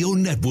Radio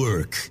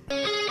Network.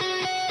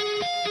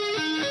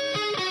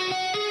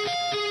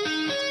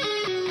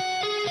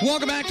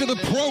 Welcome back to the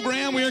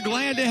program. We are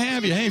glad to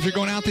have you. Hey, if you're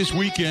going out this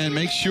weekend,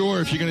 make sure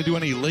if you're going to do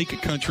any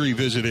lake country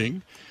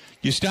visiting,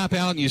 you stop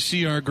out and you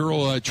see our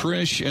girl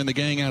Trish and the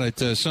gang out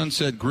at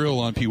Sunset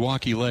Grill on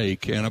Pewaukee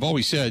Lake. And I've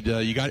always said,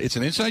 it's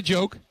an inside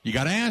joke. You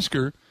got to ask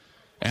her.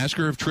 Ask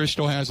her if Trish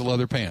still has the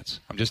leather pants.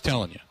 I'm just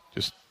telling you.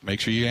 Just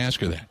make sure you ask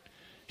her that.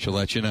 She'll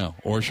let you know.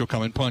 Or she'll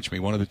come and punch me,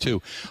 one of the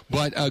two.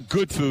 But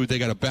good food. They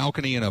got a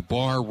balcony and a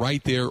bar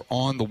right there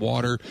on the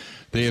water.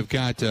 They have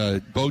got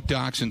boat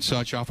docks and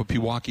such off of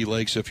Pewaukee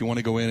Lake. So if you want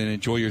to go in and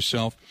enjoy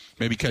yourself,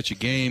 maybe catch a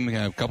game,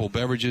 have a couple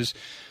beverages,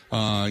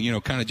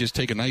 kind of just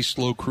take a nice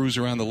slow cruise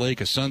around the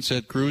lake, a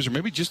sunset cruise, or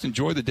maybe just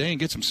enjoy the day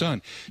and get some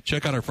sun.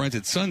 Check out our friends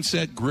at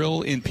Sunset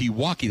Grill in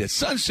Pewaukee. That's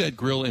Sunset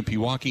Grill in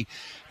Pewaukee.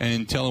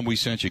 And tell them we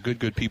sent you.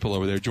 Good people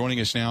over there. Joining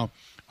us now,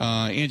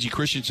 Angie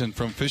Christensen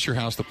from Fisher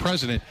House, the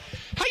president.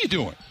 How you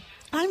doing?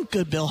 I'm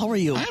good, Bill. How are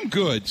you? I'm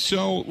good.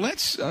 So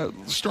let's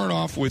start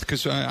off with,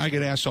 because I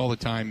get asked all the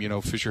time,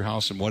 Fisher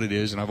House and what it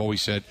is, and I've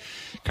always said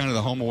kind of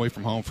the home away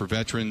from home for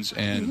veterans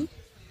and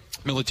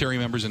military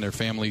members and their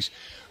families.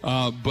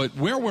 But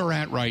where we're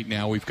at right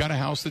now, we've got a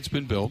house that's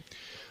been built.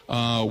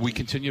 We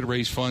continue to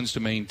raise funds to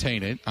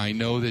maintain it. I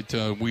know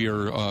that we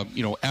are,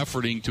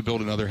 efforting to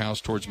build another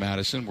house towards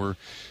Madison. We're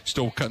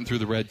still cutting through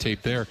the red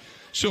tape there.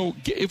 So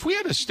if we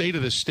had a state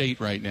of the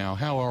state right now,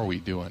 how are we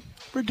doing?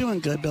 We're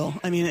doing good, Bill.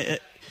 I mean,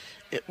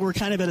 we're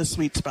kind of at a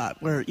sweet spot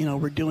where,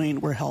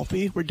 we're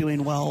healthy, we're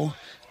doing well.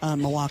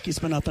 Milwaukee's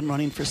been up and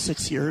running for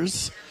 6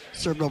 years.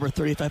 Served over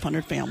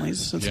 3,500 families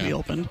since we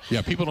opened.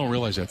 Yeah, people don't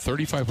realize that.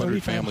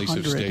 3,500 families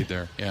have stayed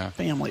there. Yeah,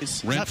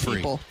 families. Rent-free.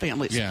 People,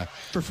 families. Yeah.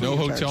 For free no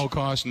hotel charge.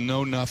 Costs,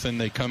 no nothing.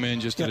 They come in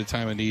just at a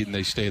time of need, and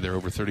they stay there.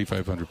 Over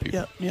 3,500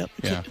 people. Yep.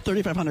 Yeah.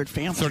 3,500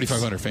 families.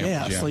 3,500 families,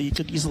 yeah. So you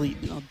could easily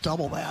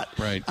double that.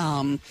 Right.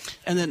 And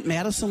then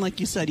Madison,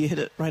 like you said, you hit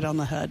it right on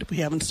the head. We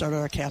haven't started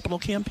our capital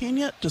campaign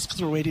yet just because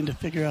we're waiting to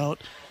figure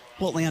out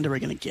what land are we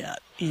going to get.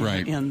 And,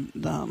 right. And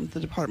the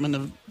Department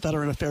of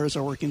Veteran Affairs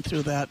are working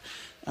through that.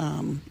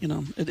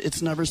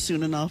 It's never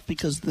soon enough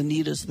because the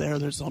need is there.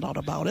 There's no doubt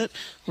about it.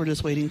 We're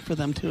just waiting for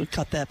them to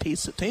cut that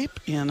piece of tape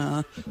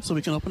and so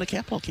we can open a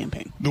capital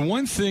campaign. The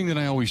one thing that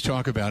I always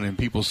talk about, and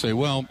people say,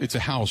 well, it's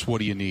a house. What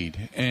do you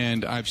need?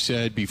 And I've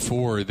said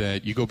before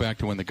that you go back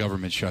to when the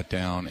government shut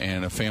down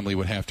and a family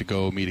would have to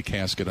go meet a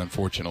casket,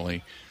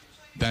 unfortunately.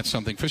 That's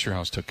something Fisher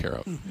House took care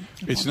of.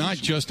 Mm-hmm. It's not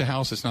just a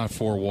house. It's not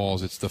four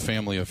walls. It's the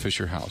family of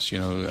Fisher House.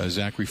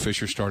 Zachary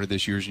Fisher started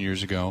this years and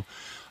years ago.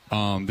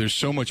 There's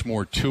so much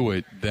more to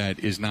it that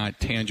is not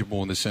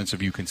tangible in the sense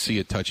of you can see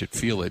it, touch it,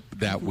 feel it,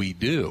 that we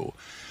do.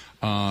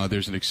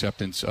 There's an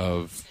acceptance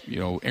of,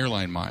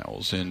 airline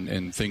miles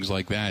and things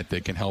like that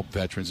can help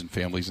veterans and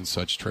families and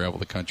such travel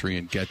the country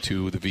and get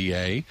to the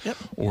VA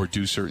or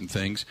do certain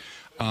things.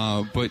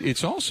 But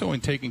it's also in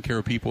taking care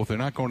of people. If they're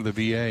not going to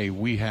the VA,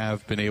 we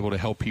have been able to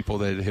help people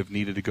that have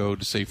needed to go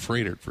to, say,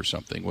 Freighter for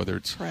something, whether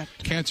it's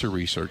cancer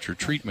research or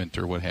treatment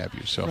or what have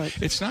you. So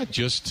it's not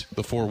just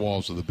the four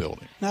walls of the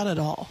building. Not at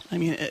all. I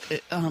mean,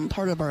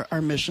 part of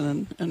our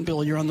mission, and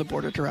Bill, you're on the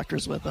board of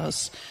directors with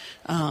us,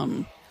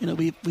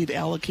 we've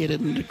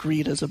allocated and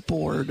agreed as a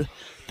board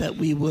that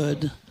we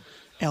would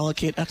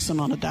allocate X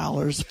amount of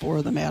dollars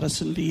for the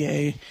Madison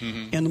VA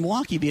and the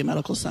Milwaukee VA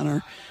Medical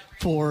Center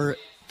for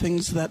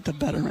things that the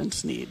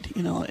veterans need.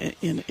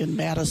 In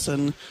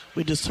Madison,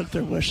 we just took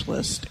their wish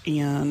list,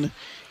 and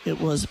it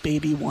was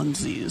baby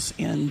onesies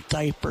and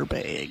diaper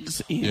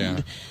bags.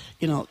 And,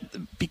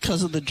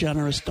 because of the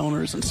generous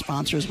donors and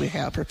sponsors we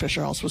have for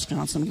Fisher House,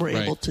 Wisconsin, we're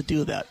able to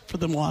do that. For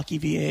the Milwaukee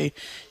VA,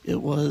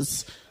 it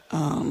was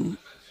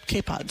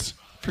K-Pods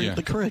for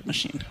the Keurig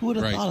machine. Who would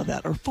have thought of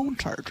that? Or phone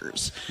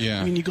chargers.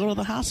 Yeah. I mean, you go to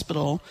the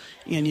hospital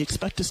and you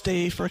expect to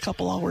stay for a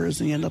couple hours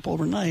and you end up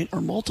overnight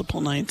or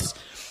multiple nights.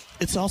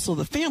 It's also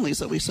the families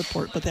that we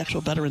support, but the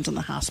actual veterans in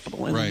the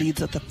hospital and the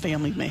needs that the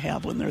family may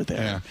have when they're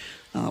there.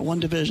 Yeah. One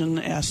division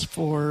asked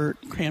for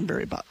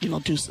cranberry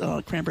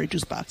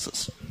juice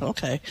boxes.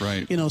 Okay.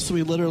 Right. So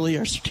we literally,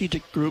 our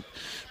strategic group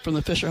from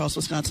the Fisher House,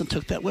 Wisconsin,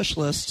 took that wish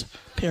list,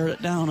 pared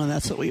it down, and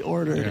that's what we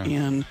ordered. Yeah.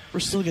 And we're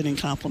still getting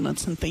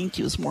compliments and thank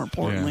yous, more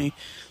importantly,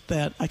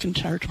 that I can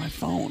charge my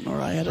phone,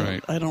 or I had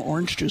an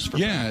orange juice for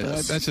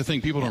breakfast. That's the thing.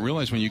 People don't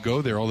realize when you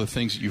go there, all the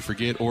things that you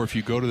forget, or if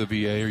you go to the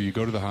VA or you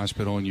go to the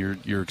hospital and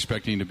you're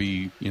expecting to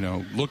be,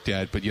 looked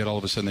at, but yet all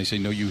of a sudden they say,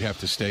 no, you have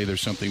to stay.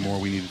 There's something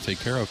more we need to take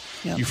care of.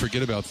 Yep. You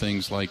forget about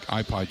things like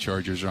iPod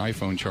chargers or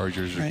iPhone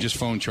chargers or just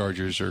phone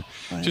chargers or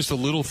just the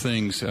little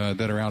things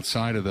that are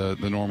outside of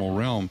the normal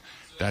realm.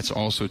 That's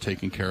also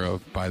taken care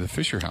of by the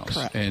Fisher House.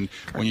 Correct. And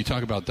when you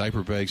talk about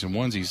diaper bags and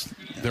onesies,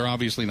 they're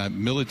obviously not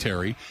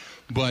military,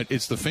 but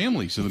it's the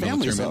families of the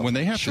military when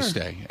they have to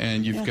stay.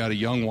 And you've got a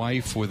young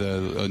wife with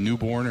a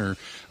newborn or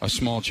a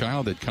small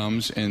child that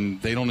comes,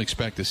 and they don't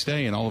expect to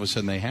stay, and all of a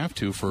sudden they have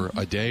to for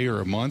a day or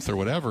a month or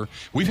whatever.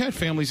 We've had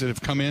families that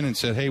have come in and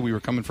said, hey, we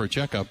were coming for a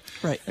checkup.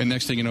 Right. And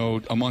next thing you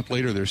know, a month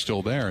later, they're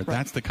still there. Right.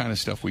 That's the kind of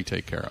stuff we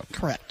take care of.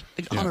 Correct.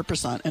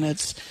 100%. And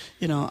it's,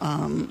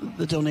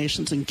 the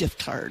donations and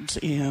gift cards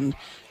and,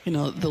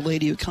 the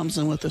lady who comes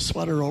in with a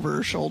sweater over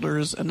her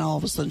shoulders and all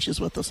of a sudden she's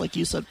with us, like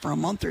you said, for a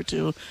month or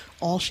two.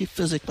 All she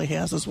physically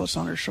has is what's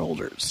on her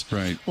shoulders.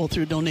 Right. Well,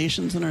 through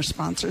donations and our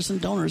sponsors and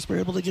donors, we're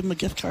able to give them a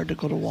gift card to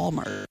go to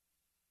Walmart.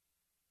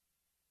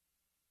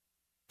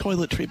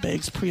 Toiletry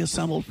bags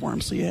pre-assembled for them,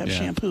 so you have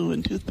shampoo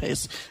and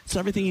toothpaste. It's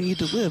everything you need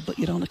to live, but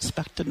you don't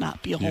expect to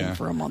not be home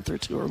for a month or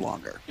two or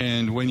longer.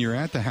 And when you're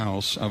at the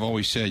house, I've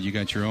always said you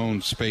got your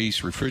own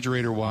space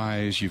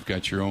refrigerator-wise, you've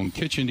got your own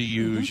kitchen to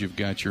use, you've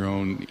got your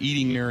own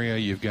eating area,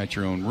 you've got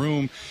your own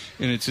room,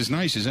 and it's as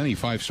nice as any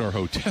five-star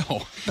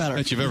hotel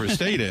that you've ever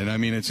stayed in. I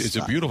mean, it's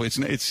a beautiful.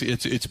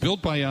 It's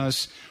built by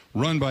us,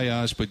 run by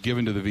us, but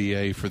given to the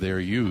VA for their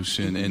use,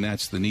 and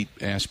that's the neat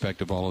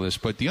aspect of all of this.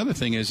 But the other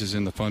thing is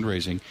in the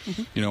fundraising,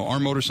 our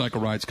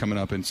motorcycle ride's coming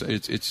up, and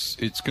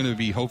it's going to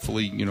be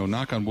hopefully,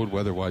 knock on wood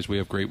weather-wise, we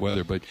have great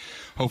weather, but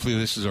hopefully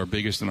this is our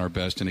biggest and our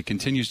best, and it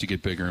continues to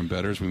get bigger and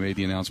better as we made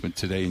the announcement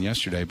today and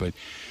yesterday. But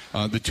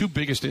the two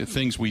biggest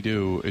things we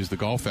do is the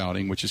golf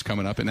outing, which is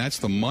coming up, and that's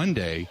the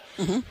Monday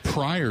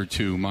prior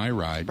to my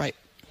ride. Right.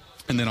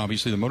 And then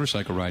obviously the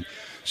motorcycle ride.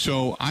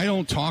 So I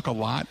don't talk a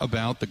lot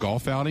about the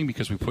golf outing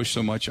because we push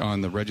so much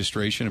on the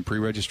registration and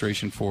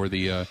pre-registration for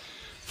the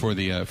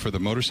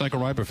motorcycle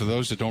ride. But for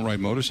those that don't ride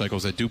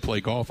motorcycles that do play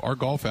golf, our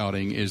golf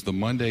outing is the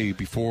Monday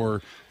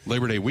before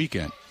Labor Day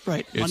weekend.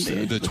 Right. It's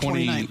Monday, the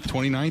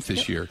 29th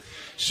this year.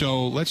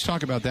 So let's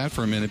talk about that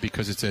for a minute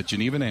because it's at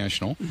Geneva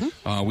National.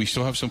 We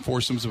still have some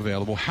foursomes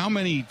available. How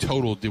many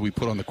total did we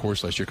put on the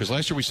course last year? Because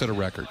last year we set a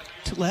record.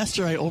 Last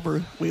year we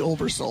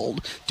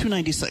oversold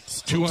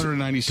 296.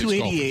 296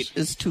 288 golfers.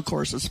 Is two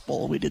courses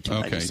full. We did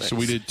 296. Okay, so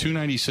we did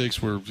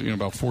 296. We're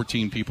about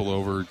 14 people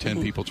over,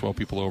 10 people, 12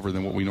 people over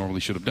than what we normally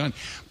should have done.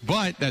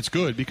 But that's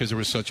good because there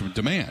was such a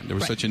demand. There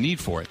was such a need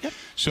for it. Yep.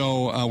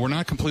 So we're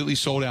not completely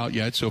sold out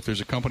yet. So if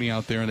there's a company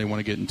out there and they want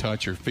to get in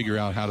touch or figure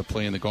out how to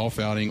play in the golf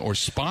outing or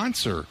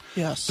sponsor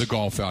the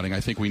golf outing,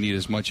 I think we need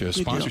as much a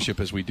sponsorship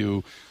as we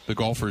do the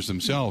golfers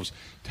themselves.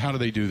 How do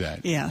they do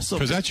that? Yeah,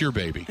 because that's your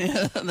baby.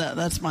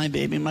 That's my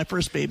baby, my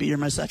first baby. You're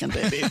my second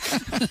baby.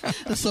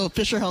 So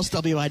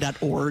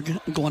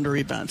FisherHouseWI.org, go under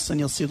events, and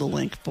you'll see the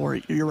link for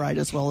your ride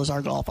as well as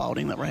our golf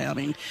outing that we're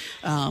having.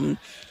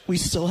 We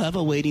still have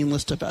a waiting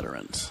list of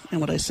veterans, and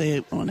what I say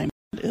when I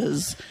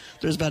is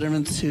there's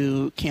veterans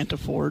who can't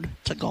afford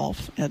to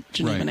golf at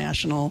Geneva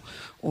National,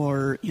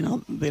 or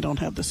they don't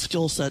have the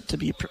skill set to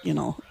be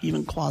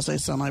even quasi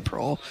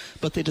semi-pro,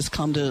 but they just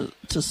come to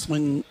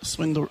swing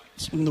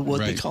the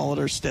wood, they call it,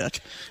 or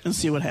stick, and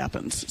see what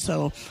happens.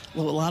 So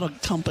a lot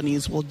of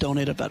companies will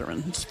donate a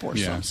veteran's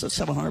foursome, so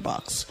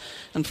 $700,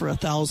 and for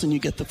 $1,000 you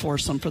get the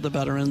foursome for the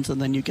veterans,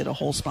 and then you get a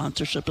whole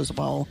sponsorship as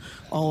well.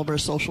 All of our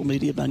social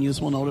media venues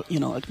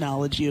will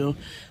acknowledge you,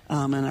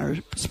 and our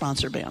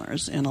sponsor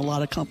banners, and a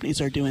lot of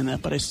companies are doing that.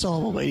 But I still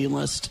have a waiting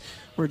list.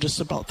 We're just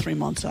about 3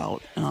 months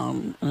out.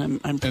 And I'm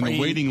praying. And the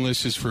waiting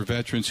list is for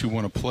veterans who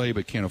want to play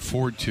but can't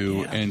afford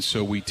to. And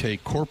so we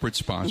take corporate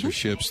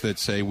sponsorships that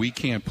say we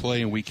can't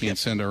play and we can't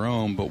send our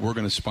own, but we're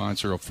going to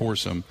sponsor a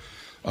foursome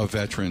of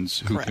veterans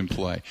who can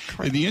play.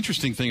 And the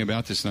interesting thing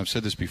about this, and I've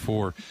said this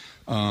before,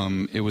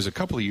 it was a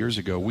couple of years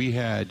ago, we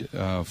had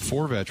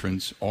 4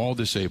 veterans, all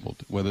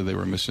disabled, whether they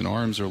were missing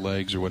arms or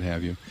legs or what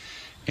have you.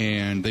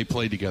 And they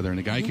played together. And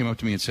the guy came up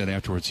to me and said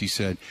afterwards, he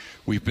said,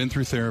 we've been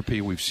through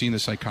therapy. We've seen the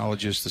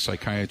psychologist, the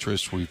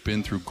psychiatrist. We've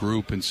been through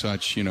group and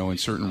such, in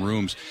certain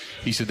rooms.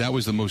 He said that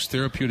was the most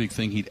therapeutic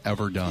thing he'd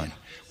ever done,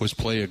 was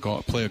play a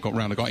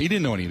round of golf. He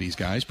didn't know any of these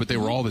guys, but they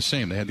were all the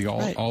same. They had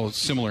all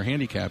similar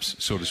handicaps,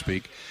 so to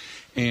speak.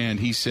 And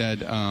he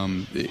said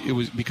it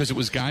was because it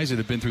was guys that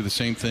had been through the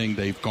same thing.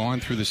 They've gone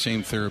through the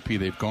same therapy.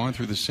 They've gone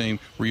through the same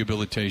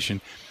rehabilitation.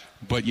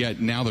 but yet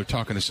now they're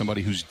talking to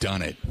somebody who's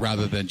done it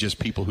rather than just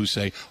people who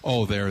say,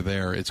 oh, they're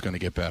there, it's going to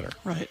get better.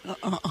 Right,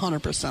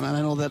 100%. And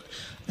I know that,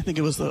 I think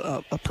it was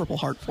a Purple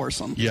Heart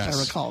foursome, yes, if I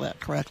recall that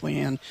correctly.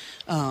 And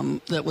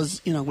that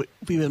was, we've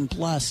been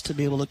blessed to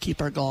be able to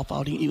keep our golf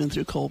outing even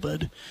through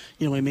COVID.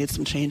 We made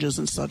some changes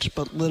and such,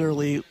 but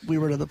literally we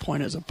were to the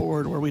point as a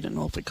board where we didn't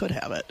know if we could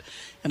have it.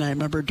 And I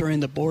remember during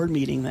the board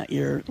meeting that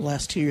year, the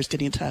last 2 years,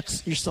 getting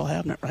texts, you're still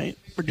having it, right?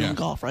 We're doing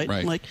golf, right?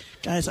 I'm like,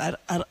 guys, I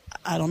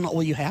don't know.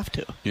 Well, you have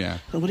to. Yeah.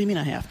 But what do you mean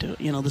I have to?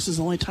 This is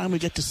the only time we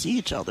get to see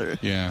each other.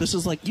 Yeah. This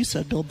is, like you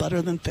said, Bill,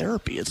 better than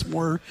therapy. It's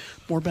more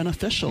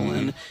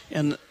beneficial.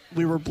 And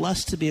we were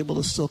blessed to be able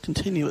to still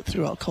continue it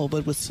throughout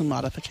COVID with some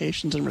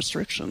modifications and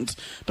restrictions.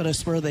 But I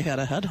swear they had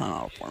a headhunt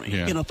out for me.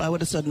 Yeah. If I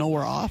would have said no,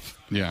 we're off.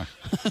 Yeah.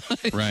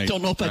 Right.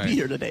 Don't know if I'd be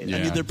here today. Yeah.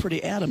 I mean, they're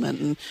pretty adamant.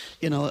 And,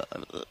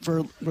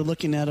 we're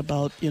looking at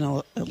about,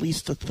 at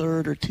least a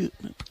third or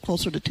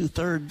closer to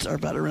 2/3 are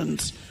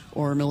veterans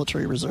or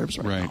military reserves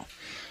right now.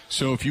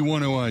 So if you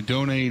want to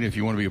donate, if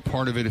you want to be a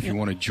part of it, if you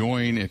want to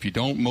join, if you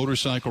don't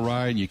motorcycle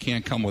ride and you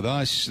can't come with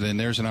us, then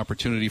there's an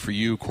opportunity for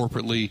you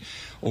corporately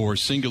or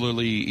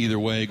singularly. Either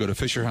way, go to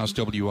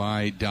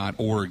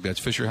FisherHouseWI.org. That's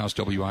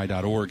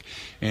FisherHouseWI.org.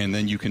 And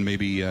then you can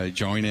maybe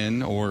join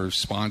in or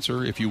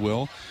sponsor, if you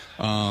will,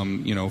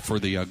 for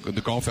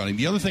the golf outing.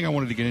 The other thing I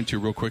wanted to get into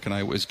real quick, and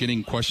I was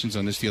getting questions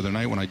on this the other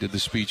night when I did the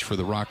speech for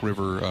the Rock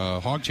River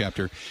Hog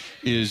chapter,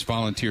 is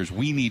volunteers.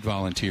 We need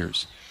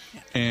volunteers.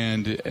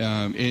 And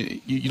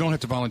you don't have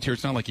to volunteer.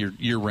 It's not like you're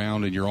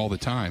year-round and you're all the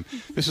time.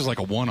 This is like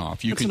a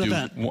one-off. You it's can an do,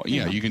 event.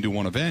 You can do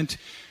one event.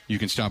 You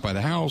can stop by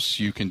the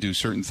house. You can do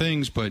certain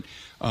things. But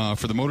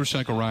for the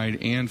motorcycle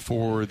ride and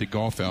for the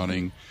golf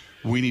outing,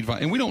 we need,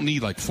 and we don't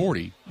need like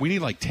 40. We need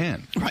like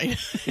 10. Right.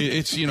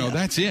 It's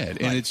that's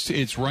it. And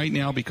it's right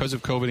now because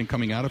of COVID and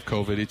coming out of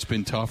COVID, it's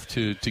been tough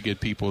to get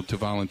people to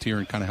volunteer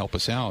and kind of help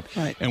us out.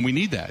 Right. And we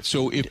need that.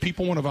 So if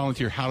people want to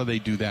volunteer, how do they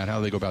do that? How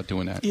do they go about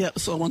doing that? Yeah.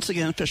 So once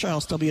again,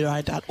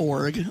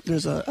 FisherHouseWI.org.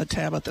 There's a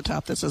tab at the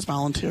top that says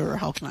volunteer or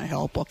how can I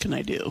help? What can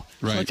I do?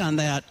 Right. Click on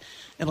that.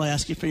 It'll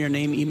ask you for your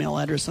name, email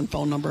address, and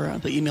phone number.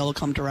 The email will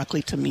come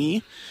directly to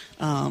me,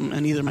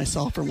 and either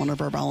myself or one of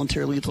our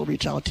volunteer leads will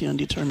reach out to you and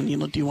determine,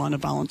 do you want to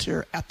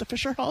volunteer at the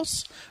Fisher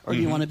House, or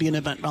do you want to be an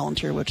event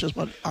volunteer, which is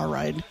what our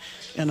ride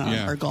and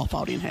our golf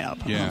outing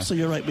have. Yeah. So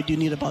you're right. We do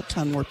need about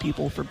 10 more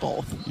people for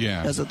both.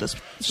 Yeah. As of this.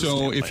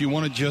 So if you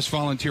want to just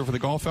volunteer for the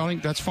golf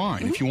outing, that's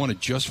fine. If you want to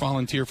just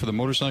volunteer for the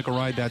motorcycle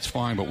ride, that's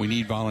fine. But we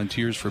need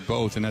volunteers for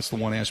both, and that's the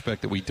one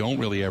aspect that we don't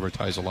really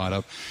advertise a lot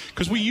of,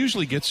 because we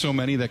usually get so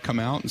many that come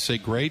out and say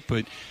great,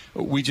 but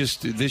we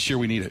just this year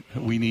we need it.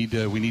 We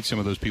need some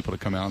of those people to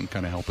come out and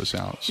kind of help us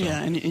out. So.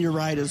 Yeah, and your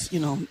ride is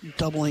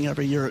doubling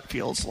every year. It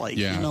feels like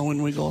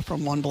when we go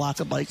from one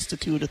block of bikes to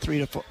 2 to 3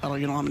 to 4. I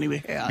don't know how many we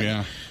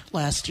had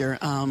last year.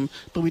 But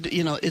we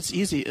it's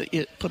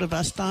easy. Put a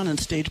vest on and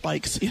stage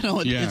bikes.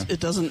 It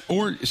doesn't.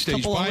 Or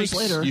stage bikes.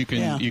 Later, you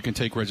can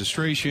take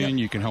registration. Yep.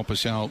 You can help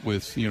us out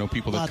with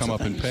people that Lots come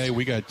up things. and pay.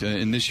 We got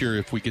and this year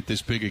if we get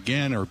this big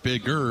again or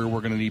bigger, we're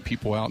going to need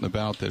people out and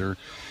about that are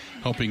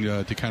helping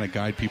to kind of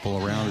guide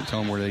people around and tell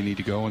them where they need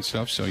to go and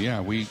stuff. So,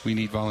 we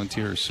need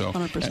volunteers. So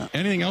 100%.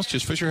 Anything else,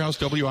 just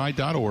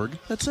FisherHouseWI.org.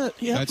 That's it.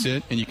 Yeah. That's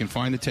it. And you can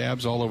find the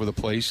tabs all over the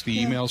place.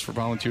 The emails for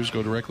volunteers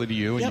go directly to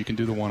you, and you can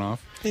do the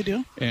one-off. They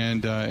do.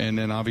 And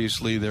then,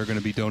 obviously, they're going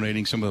to be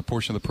donating some of the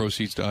portion of the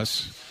proceeds to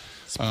us,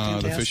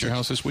 the Fisher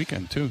House this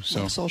weekend, too.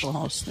 So Social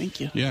House. Thank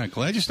you. Yeah,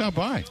 glad you stopped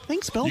by.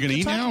 Thanks, Bill. You going to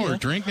eat now or you.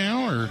 Drink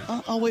now? Or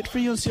I'll wait for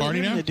you and see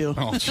party what you're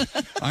now? going to do.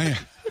 Oh,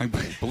 I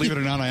believe it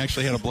or not, I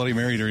actually had a Bloody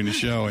Mary during the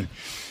show, and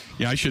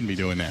I shouldn't be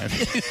doing that.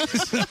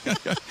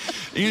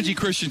 Angie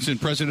Christensen,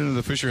 president of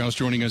the Fisher House,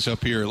 joining us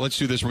up here. Let's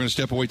do this. We're going to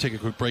step away, take a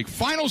quick break.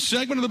 Final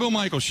segment of the Bill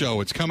Michaels Show.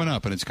 It's coming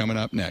up, and it's coming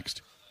up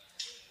next.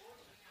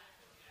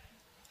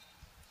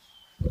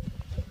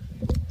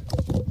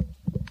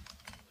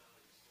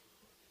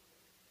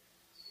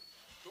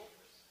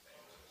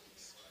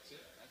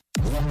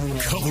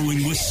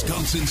 Covering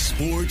Wisconsin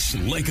sports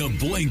like a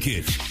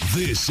blanket.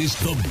 This is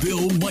the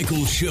Bill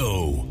Michaels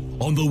Show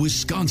on the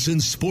Wisconsin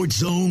Sports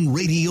Zone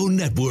Radio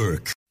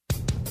Network.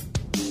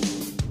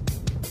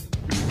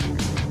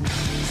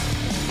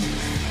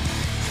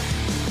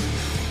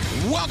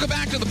 Welcome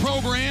back to the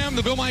program,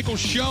 the Bill Michaels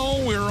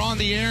Show. We're on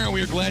the air, and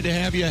we're glad to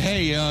have you.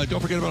 Hey,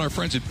 don't forget about our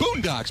friends at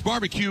Boondocks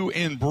Barbecue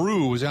and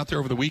Brew. Was out there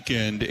over the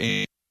weekend,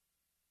 and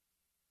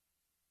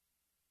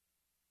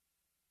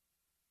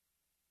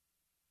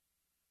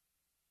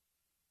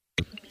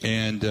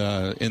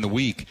in the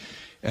week.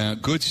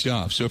 Good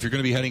stuff. So if you're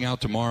going to be heading out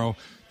tomorrow,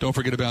 don't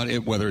forget about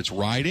it, whether it's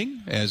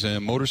riding as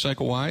a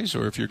motorcycle-wise,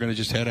 or if you're going to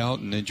just head out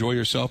and enjoy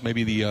yourself,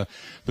 maybe the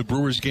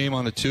Brewers game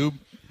on the tube.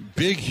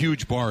 Big,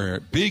 huge bar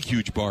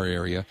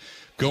area.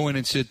 Go in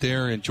and sit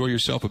there, enjoy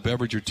yourself a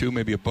beverage or two,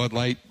 maybe a Bud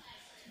Light.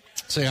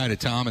 Say hi to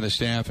Tom and the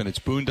staff, and it's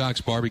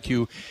Boondocks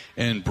Barbecue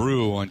and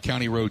Brew on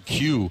County Road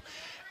Q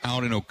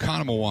out in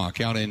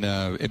Oconomowoc, out in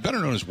better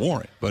known as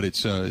Warren, but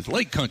it's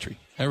Lake Country.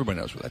 Everybody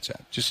knows where that's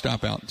at. Just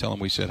stop out and tell them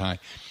we said hi.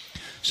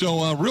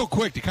 So real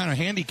quick to kind of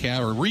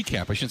handicap, or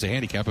recap, I shouldn't say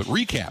handicap, but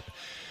recap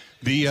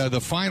The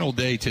final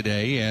day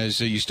today,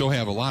 as you still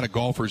have a lot of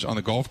golfers on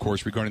the golf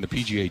course regarding the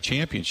PGA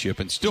Championship,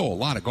 and still a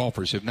lot of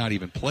golfers have not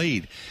even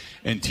played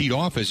and teed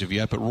off as of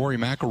yet. But Rory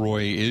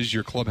McIlroy is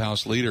your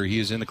clubhouse leader. He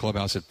is in the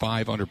clubhouse at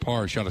 5 under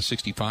par, shot a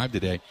 65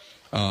 today.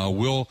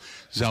 Will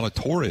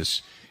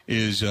Zalatoris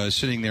is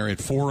sitting there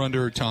at 4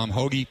 under. Tom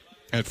Hoge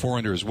at 4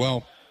 under as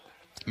well.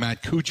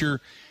 Matt Kuchar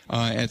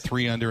at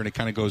 3 under, and it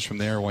kind of goes from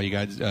there. While you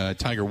got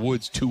Tiger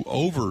Woods 2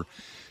 over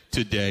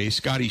today.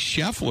 Scotty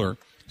Scheffler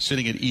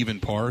sitting at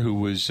even par, who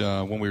was,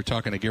 when we were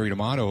talking to Gary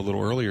D'Amato a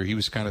little earlier, he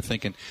was kind of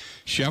thinking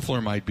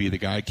Scheffler might be the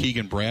guy.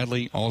 Keegan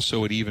Bradley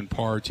also at even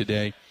par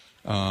today.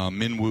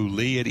 Min-Woo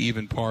Lee at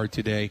even par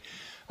today.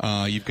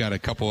 You've got a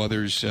couple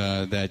others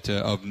that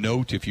of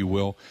note, if you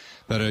will.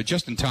 That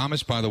Justin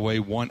Thomas, by the way,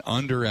 1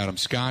 under. Adam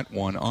Scott,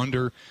 1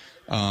 under.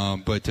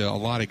 But a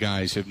lot of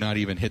guys have not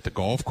even hit the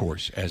golf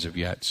course as of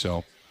yet.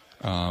 So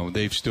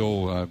they've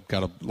still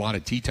got a lot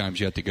of tee times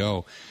yet to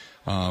go.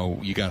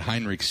 You got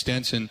Heinrich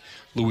Stenson,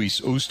 Luis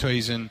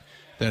Oosthuizen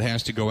that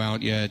has to go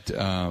out yet.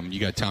 You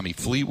got Tommy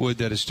Fleetwood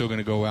that is still going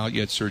to go out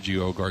yet.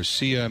 Sergio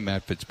Garcia,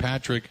 Matt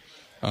Fitzpatrick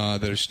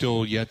that are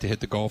still yet to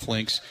hit the golf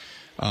links,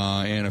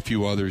 and a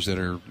few others that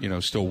are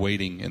still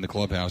waiting in the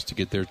clubhouse to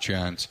get their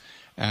chance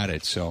at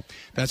it. So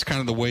that's kind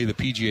of the way the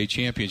PGA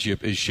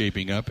Championship is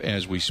shaping up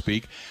as we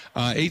speak.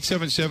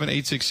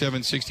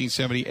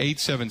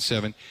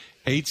 877-867-1670,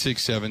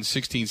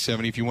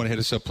 867-1670. If you want to hit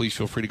us up, please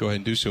feel free to go ahead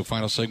and do so.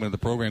 Final segment of the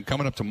program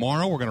coming up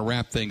tomorrow. We're going to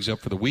wrap things up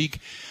for the week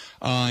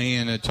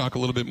and talk a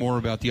little bit more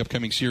about the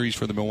upcoming series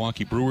for the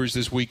Milwaukee Brewers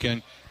this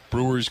weekend.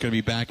 Brewers going to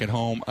be back at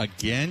home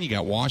again. You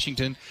got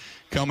Washington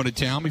coming to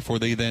town before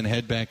they then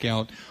head back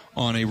out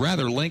on a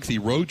rather lengthy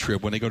road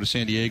trip when they go to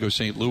San Diego,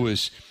 St.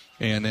 Louis,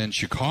 and then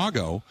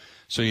Chicago.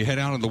 So you head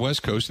out on the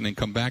West Coast and then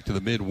come back to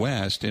the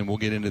Midwest, and we'll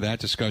get into that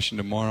discussion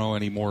tomorrow.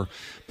 Any more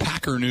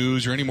Packer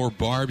news or any more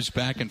barbs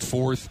back and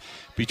forth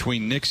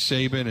between Nick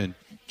Saban and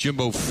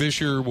Jimbo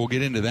Fisher? We'll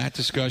get into that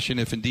discussion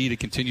if indeed it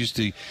continues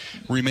to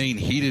remain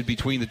heated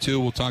between the two.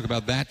 We'll talk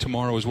about that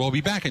tomorrow as well. We'll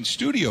be back in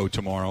studio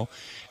tomorrow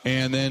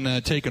and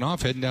then taking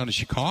off, heading down to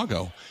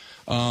Chicago.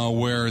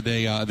 Where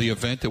they the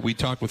event that we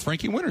talked with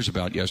Frankie Winters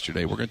about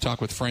yesterday. We're going to talk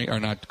with Frank, or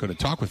not going to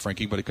talk with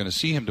Frankie, but going to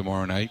see him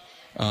tomorrow night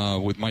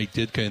with Mike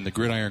Ditka and the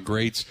Gridiron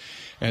Greats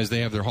as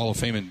they have their Hall of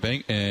Fame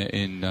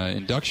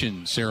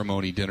induction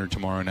ceremony dinner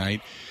tomorrow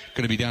night.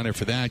 Going to be down there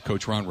for that.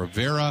 Coach Ron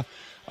Rivera,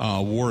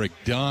 Warwick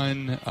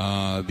Dunn,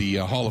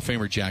 the Hall of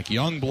Famer Jack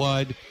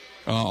Youngblood,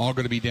 all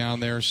going to be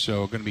down there.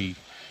 So going to be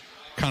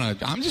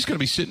I'm just going to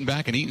be sitting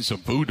back and eating some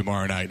food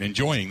tomorrow night and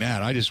enjoying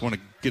that. I just want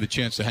to get a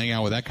chance to hang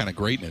out with that kind of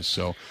greatness.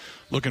 So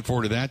looking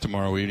forward to that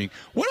tomorrow evening.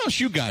 What else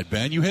you got,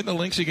 Ben? You hitting the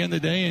links again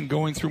today and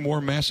going through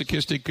more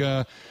masochistic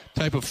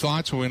type of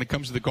thoughts when it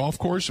comes to the golf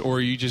course, or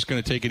are you just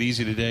going to take it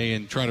easy today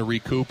and try to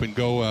recoup and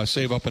go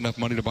save up enough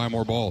money to buy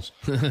more balls?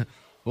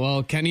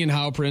 Well, Kenny and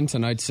Heilprin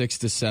tonight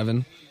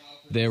 6-7.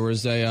 There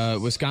was a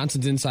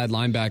Wisconsin's inside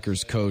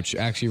linebackers coach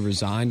actually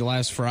resigned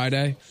last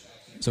Friday.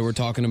 So we're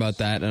talking about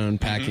that and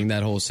unpacking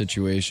that whole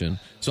situation.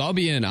 So I'll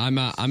be in.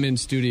 I'm in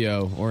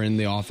studio or in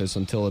the office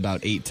until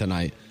about 8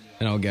 tonight,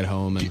 and I'll get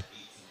home and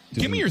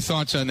give me your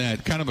thoughts on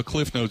that. Kind of a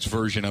Cliff Notes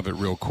version of it,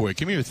 real quick.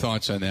 Give me your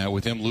thoughts on that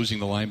with him losing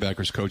the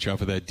linebackers coach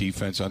off of that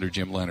defense under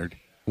Jim Leonard.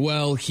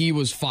 Well, he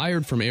was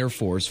fired from Air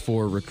Force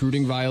for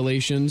recruiting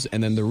violations,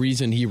 and then the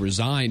reason he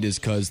resigned is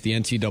because the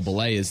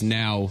NCAA is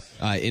now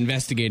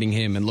investigating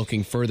him and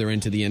looking further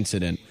into the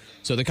incident.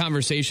 So the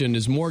conversation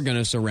is more going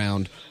to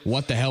surround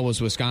what the hell was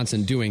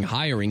Wisconsin doing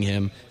hiring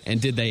him, and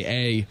did they,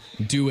 A,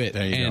 do it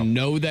and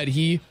know that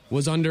he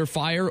was under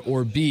fire,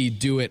 or B,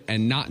 do it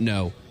and not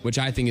know, which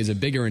I think is a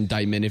bigger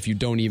indictment if you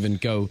don't even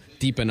go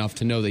deep enough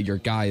to know that your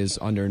guy is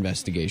under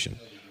investigation.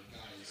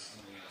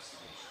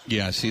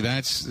 Yeah, see,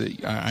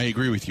 I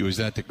agree with you. Is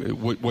that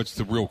what's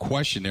the real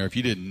question there? If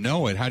you didn't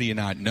know it, how do you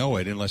not know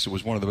it unless it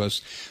was one of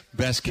the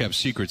best kept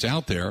secrets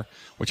out there,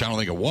 which I don't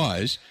think it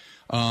was?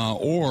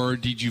 Or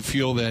did you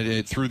feel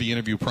that through the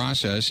interview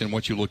process and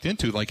what you looked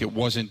into, like it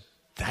wasn't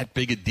that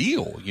big a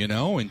deal,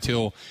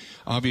 until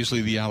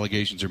obviously the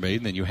allegations are made,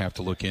 and then you have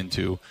to look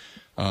into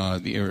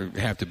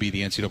have to be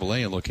the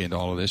NCAA and look into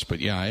all of this. But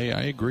yeah,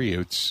 I agree.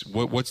 It's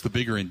what's the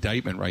bigger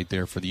indictment right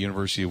there for the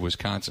University of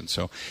Wisconsin.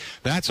 So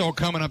that's all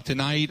coming up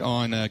tonight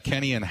on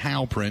Kenny and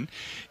Heilprin.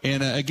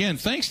 And again,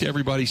 thanks to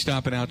everybody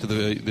stopping out to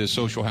the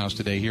Social House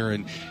today here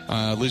in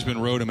Lisbon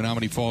Road in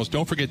Menominee Falls.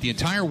 Don't forget the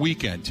entire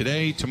weekend,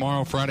 today,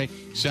 tomorrow, Friday,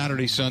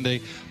 Saturday,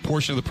 Sunday,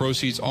 portion of the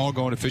proceeds all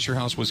going to Fisher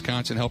House,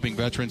 Wisconsin, helping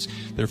veterans,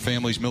 their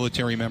families,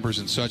 military members,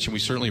 and such. And we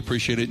certainly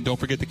appreciate it. And don't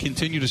forget to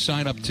continue to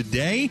sign up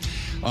today.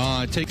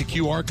 Take the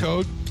QR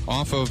code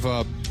off of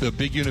the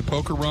Big Unit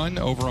Poker Run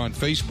over on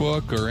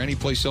Facebook or any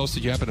place else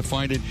that you happen to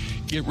find it.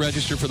 Get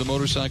registered for the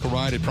motorcycle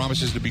ride. It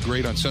promises to be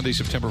great on Sunday,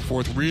 September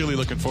 4th. Really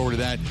looking forward to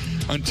that.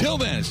 Until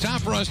then, it's time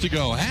for us to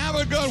go. Have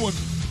a good one.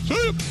 See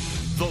ya.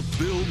 The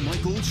Bill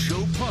Michaels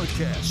Show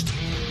podcast.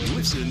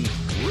 Listen,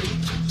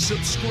 rate,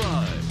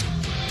 subscribe.